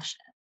expression.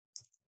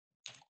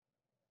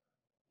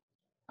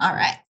 All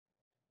right.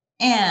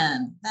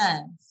 And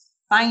then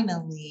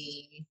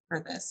finally,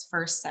 for this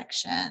first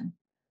section,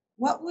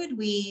 what would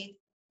we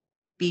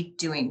be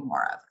doing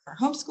more of? If our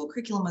homeschool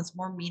curriculum was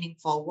more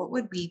meaningful, what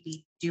would we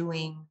be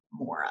doing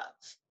more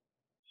of?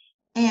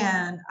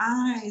 And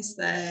I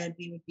said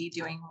we would be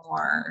doing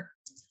more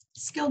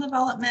skill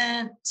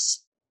development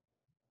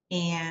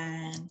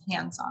and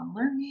hands-on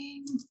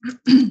learning.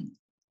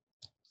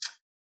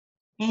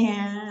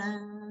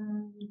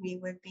 And we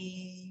would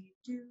be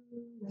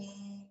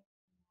doing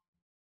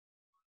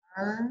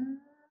more.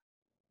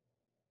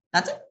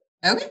 That's it.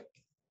 Okay,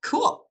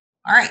 cool.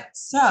 All right.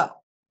 So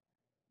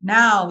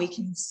now we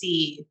can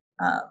see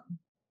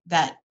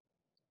that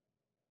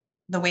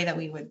the way that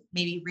we would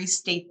maybe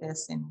restate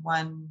this in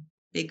one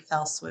big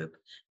fell swoop.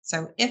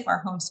 So if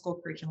our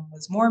homeschool curriculum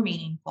was more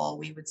meaningful,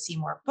 we would see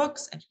more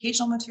books,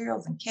 educational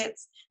materials, and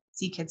kits,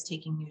 see kids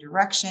taking new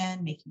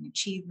direction, making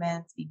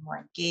achievements, being more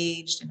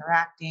engaged,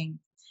 interacting.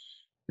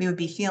 We would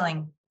be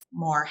feeling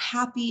more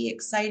happy,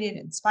 excited,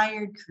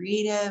 inspired,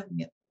 creative,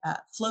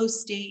 flow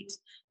state,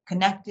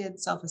 connected,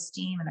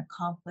 self-esteem, and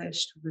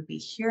accomplished. We would be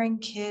hearing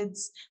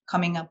kids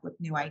coming up with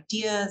new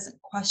ideas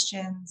and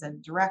questions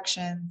and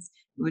directions.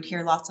 We would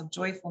hear lots of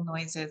joyful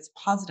noises,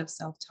 positive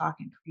self-talk,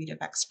 and creative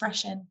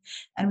expression.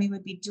 And we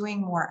would be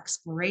doing more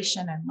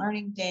exploration and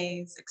learning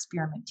days,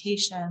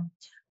 experimentation,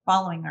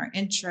 following our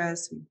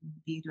interests. We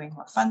would be doing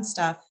more fun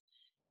stuff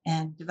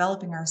and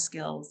developing our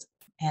skills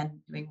and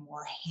doing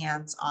more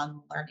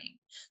hands-on learning.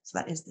 So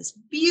that is this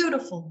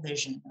beautiful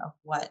vision of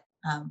what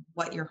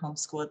your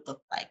homeschool would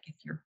look like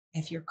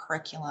if your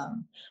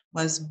curriculum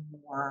was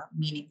more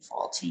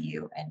meaningful to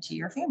you and to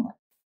your family.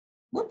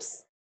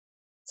 Whoops,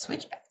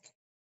 switch back.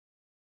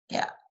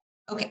 Yeah.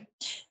 Okay.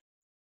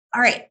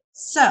 All right.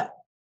 So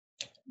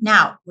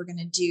now we're going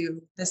to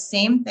do the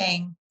same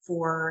thing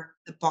for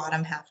the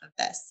bottom half of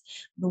this.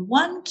 The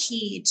one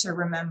key to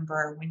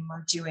remember when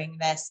we're doing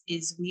this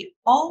is we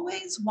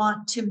always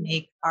want to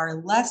make our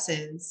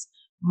lessons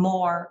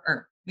more,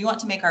 or we want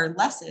to make our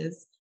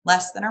lessons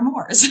less than our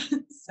mores.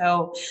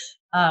 So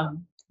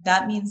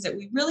that means that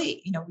we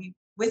really, we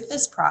with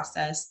this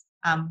process,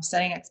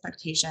 setting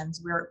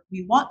expectations,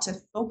 we want to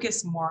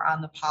focus more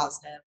on the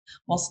positive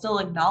while still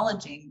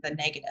acknowledging the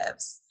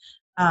negatives.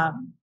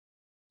 Um,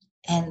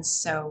 and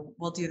so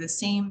we'll do the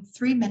same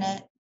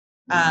 3-minute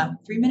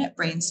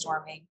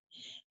brainstorming.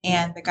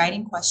 And the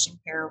guiding question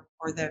here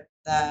or the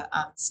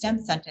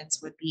STEM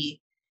sentence would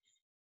be,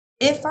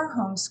 if our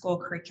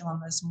homeschool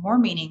curriculum was more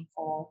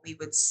meaningful, we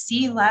would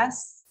see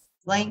less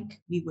blank,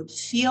 we would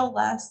feel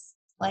less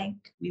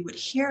blank, we would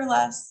hear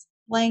less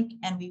blank,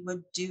 and we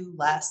would do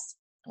less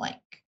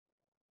blank.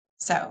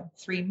 So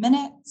 3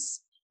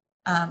 minutes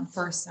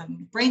for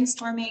some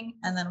brainstorming,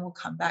 and then we'll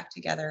come back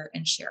together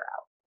and share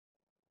out.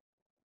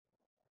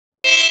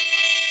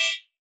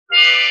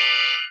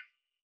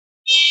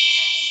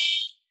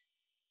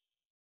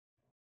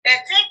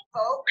 That's it,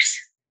 folks.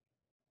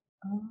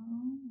 All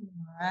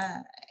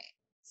right.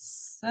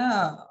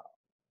 So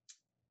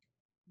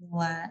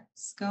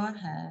let's go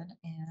ahead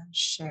and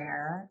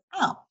share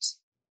out.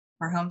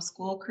 If our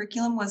homeschool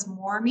curriculum was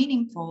more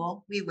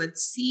meaningful, we would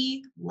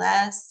see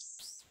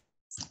less.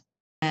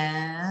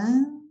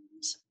 And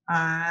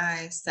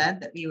I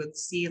said that we would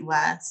see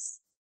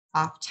less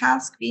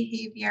off-task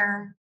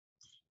behavior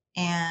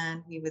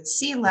and we would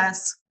see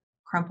less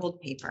crumpled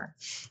paper.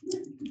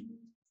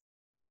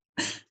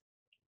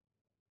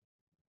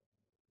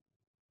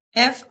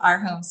 If our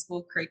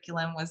homeschool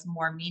curriculum was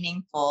more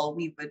meaningful,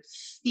 we would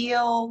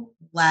feel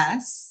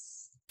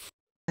less.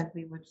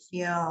 We would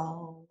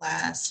feel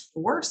less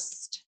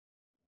forced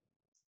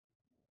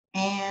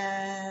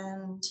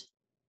and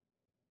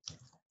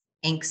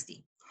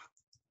angsty.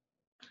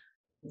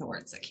 The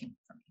words that came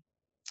from me.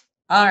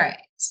 All right.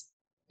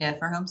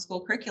 If our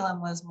homeschool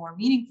curriculum was more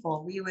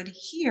meaningful, we would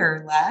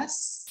hear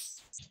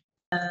less.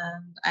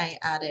 And I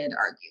added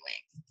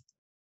arguing.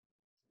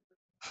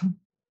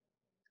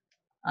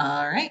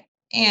 All right.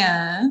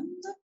 And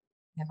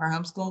if our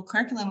homeschool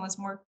curriculum was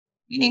more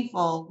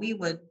meaningful, we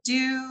would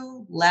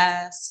do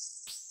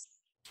less.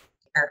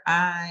 Or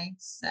I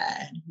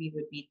said we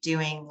would be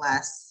doing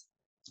less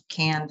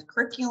canned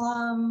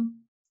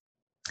curriculum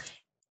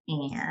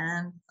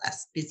and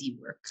less busy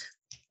work.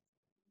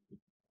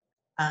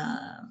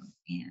 And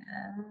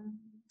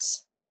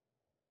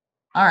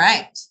all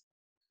right.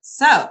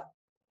 So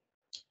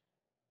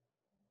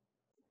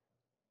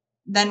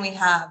then we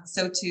have,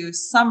 so to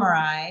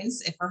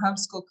summarize, if our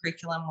homeschool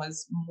curriculum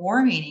was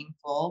more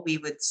meaningful, we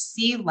would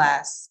see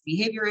less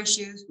behavior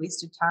issues,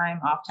 wasted time,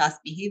 off-task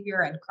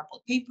behavior, and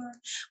crumpled paper.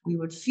 We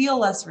would feel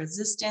less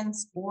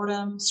resistance,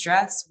 boredom,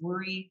 stress,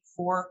 worry,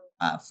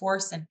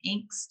 force, and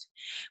angst.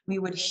 We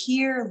would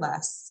hear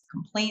less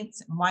complaints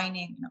and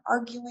whining and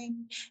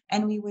arguing,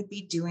 and we would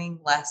be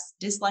doing less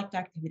disliked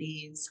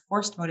activities,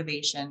 forced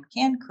motivation,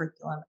 canned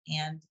curriculum,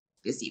 and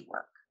busy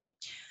work.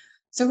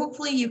 So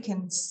hopefully you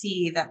can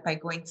see that by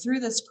going through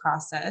this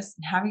process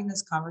and having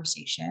this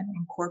conversation,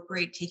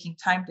 incorporate taking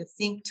time to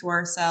think to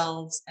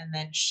ourselves and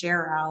then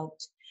share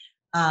out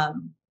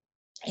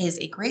is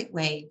a great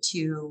way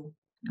to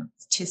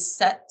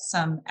set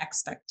some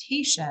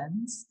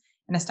expectations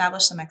and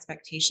establish some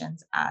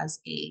expectations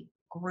as a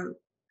group.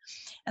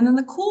 And then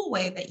the cool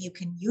way that you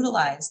can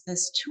utilize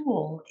this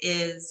tool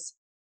is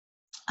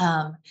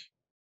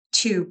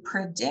to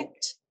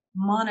predict,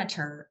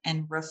 monitor,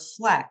 and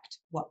reflect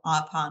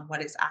upon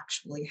what is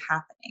actually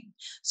happening.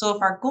 So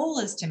if our goal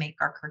is to make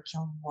our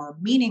curriculum more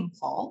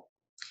meaningful,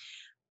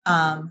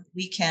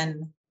 we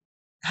can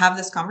have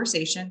this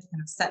conversation to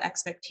kind of set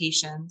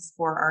expectations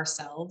for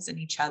ourselves and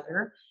each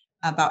other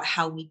about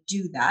how we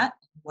do that,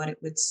 what it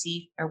would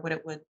see or what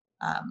it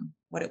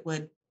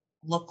would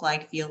look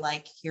like, feel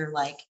like, hear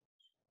like.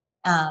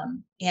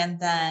 And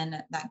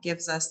then that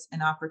gives us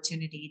an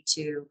opportunity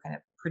to kind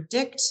of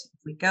predict if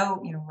we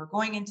go, we're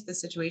going into the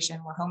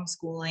situation, we're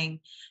homeschooling,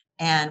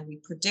 and we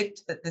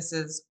predict that this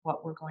is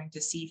what we're going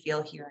to see,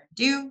 feel, hear, and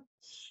do.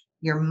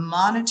 You're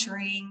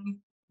monitoring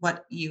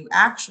what you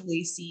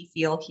actually see,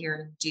 feel, hear,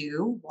 and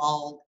do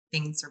while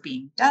things are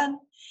being done.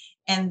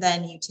 And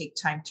then you take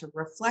time to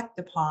reflect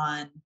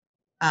upon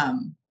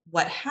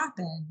what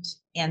happened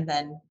and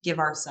then give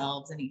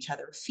ourselves and each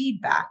other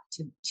feedback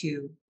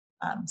to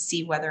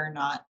see whether or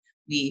not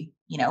we,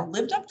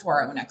 lived up to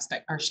our own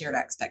our shared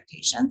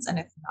expectations. And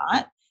if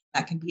not,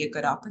 that can be a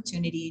good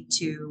opportunity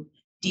to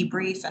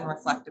debrief and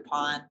reflect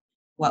upon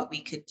what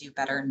we could do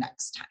better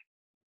next time.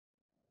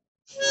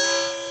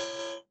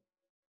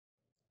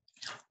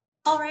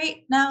 All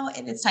right, now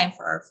it is time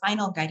for our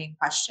final guiding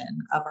question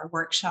of our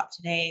workshop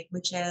today,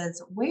 which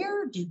is,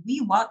 where do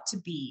we want to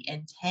be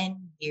in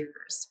 10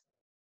 years?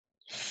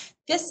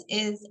 This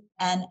is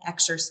an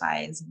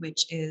exercise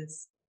which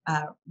is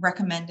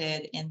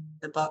recommended in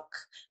the book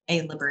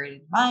A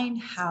Liberated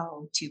Mind: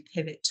 How to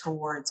Pivot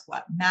Towards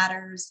What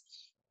Matters.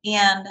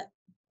 And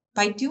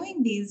by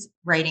doing these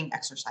writing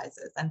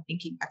exercises and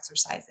thinking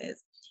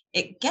exercises,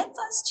 it gets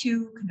us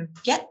to kind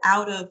of get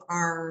out of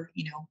our,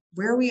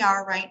 where we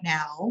are right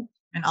now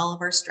and all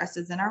of our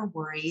stresses and our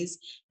worries,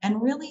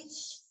 and really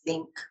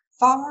think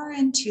far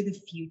into the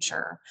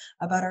future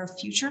about our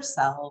future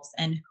selves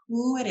and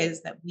who it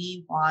is that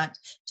we want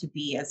to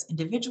be as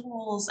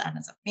individuals and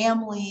as a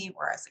family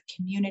or as a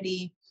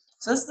community.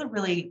 So this is a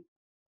really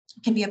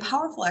can be a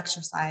powerful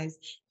exercise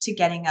to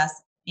getting us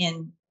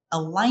in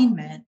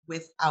alignment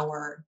with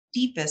our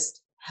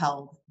deepest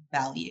held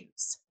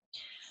values.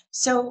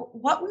 So,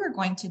 what we're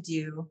going to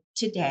do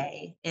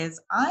today is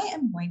I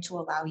am going to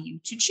allow you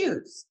to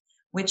choose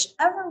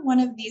whichever one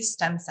of these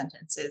STEM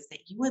sentences that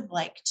you would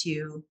like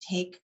to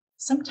take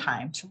some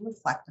time to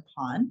reflect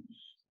upon.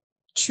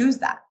 Choose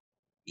that,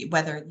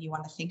 whether you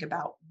want to think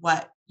about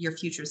what your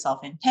future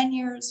self in 10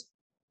 years,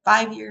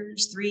 5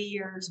 years, 3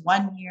 years,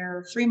 1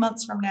 year, 3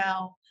 months from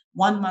now,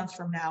 1 month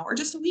from now, or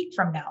just a week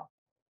from now.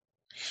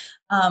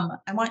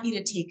 I want you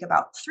to take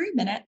about 3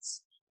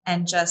 minutes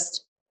and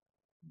just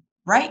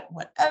write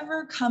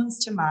whatever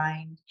comes to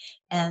mind,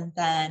 and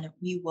then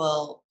we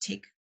will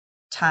take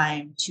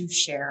time to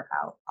share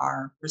out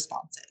our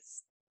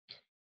responses.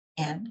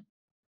 And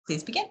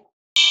please begin.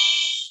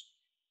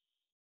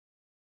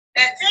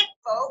 That's it,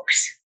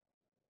 folks.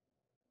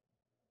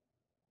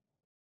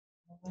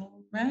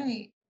 All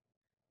right.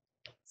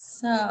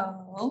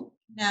 So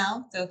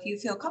if you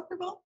feel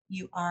comfortable,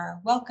 you are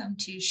welcome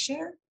to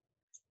share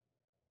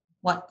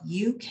what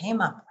you came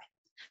up with.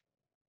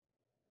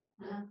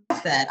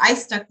 I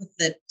stuck with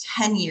the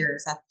 10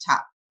 years at the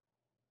top.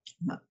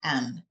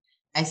 And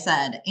I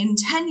said, in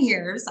 10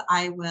 years,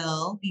 I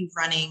will be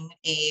running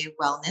a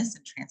wellness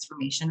and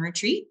transformation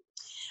retreat.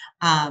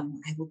 I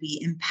will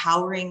be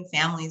empowering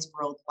families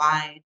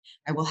worldwide.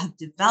 I will have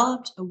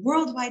developed a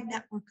worldwide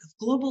network of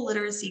global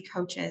literacy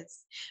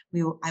coaches.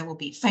 I will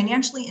be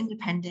financially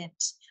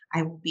independent.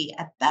 I will be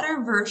a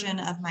better version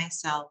of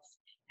myself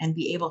and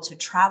be able to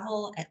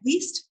travel at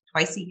least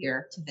twice a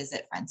year to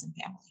visit friends and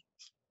family.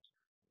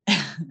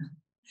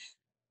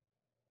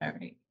 All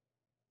right.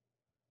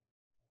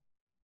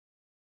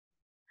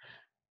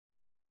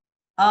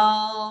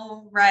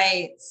 All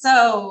right.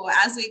 So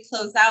as we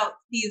close out,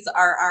 these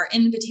are our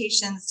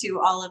invitations to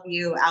all of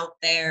you out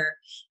there.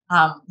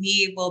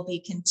 We will be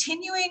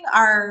continuing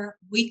our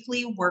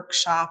weekly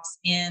workshops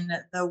in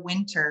the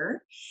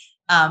winter.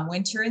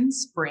 Winter and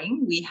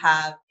spring, we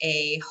have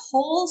a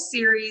whole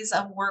series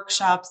of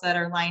workshops that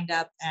are lined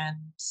up, and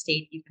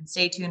you can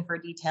stay tuned for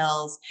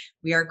details.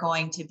 We are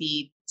going to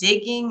be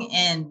digging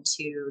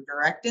into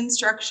direct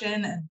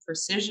instruction and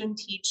precision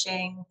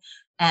teaching,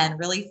 and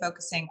really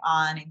focusing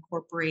on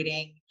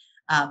incorporating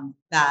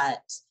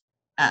that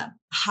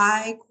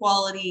high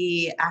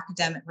quality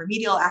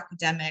remedial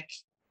academic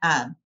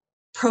um,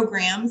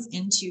 programs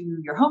into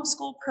your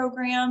homeschool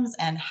programs,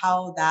 and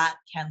how that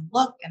can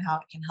look and how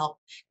it can help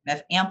kind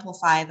of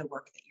amplify the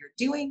work that you're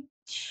doing.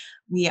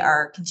 We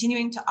are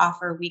continuing to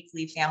offer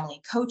weekly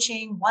family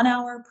coaching, 1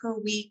 hour per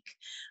week.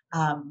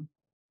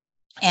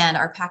 And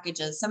our package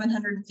is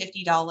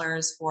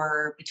 $750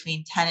 for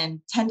between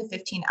 10 to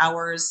 15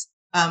 hours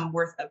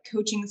worth of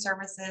coaching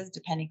services,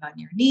 depending on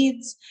your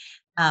needs.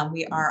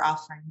 We are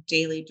offering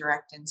daily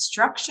direct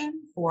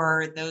instruction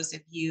for those of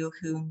you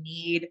who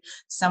need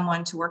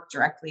someone to work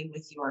directly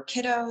with your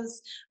kiddos.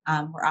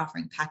 We're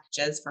offering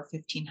packages for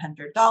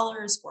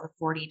 $1,500 for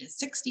 40 to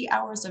 60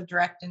 hours of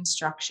direct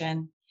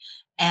instruction.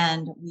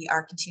 And we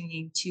are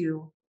continuing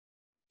to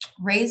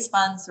raise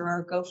funds through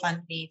our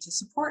GoFundMe to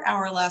support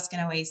our Alaskan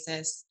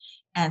Oasis.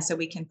 And so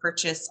we can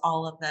purchase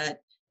all of the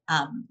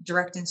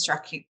direct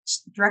instruction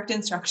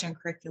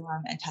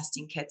curriculum and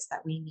testing kits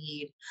that we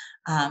need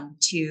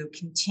to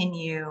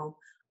continue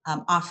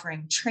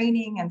offering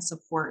training and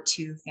support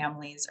to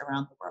families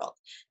around the world.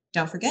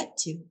 Don't forget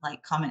to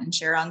like, comment, and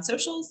share on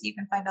socials. You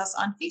can find us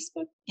on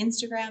Facebook,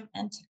 Instagram,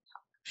 and TikTok.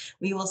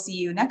 We will see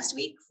you next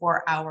week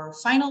for our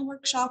final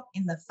workshop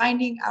in the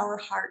Finding Our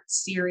Heart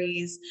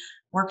series,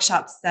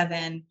 Workshop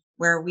 7,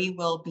 where we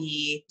will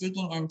be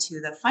digging into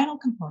the final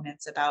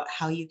components about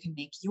how you can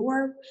make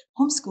your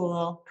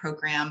homeschool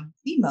program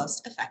the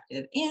most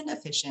effective and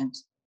efficient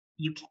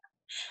you can.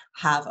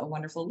 Have a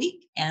wonderful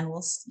week, and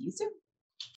we'll see you soon.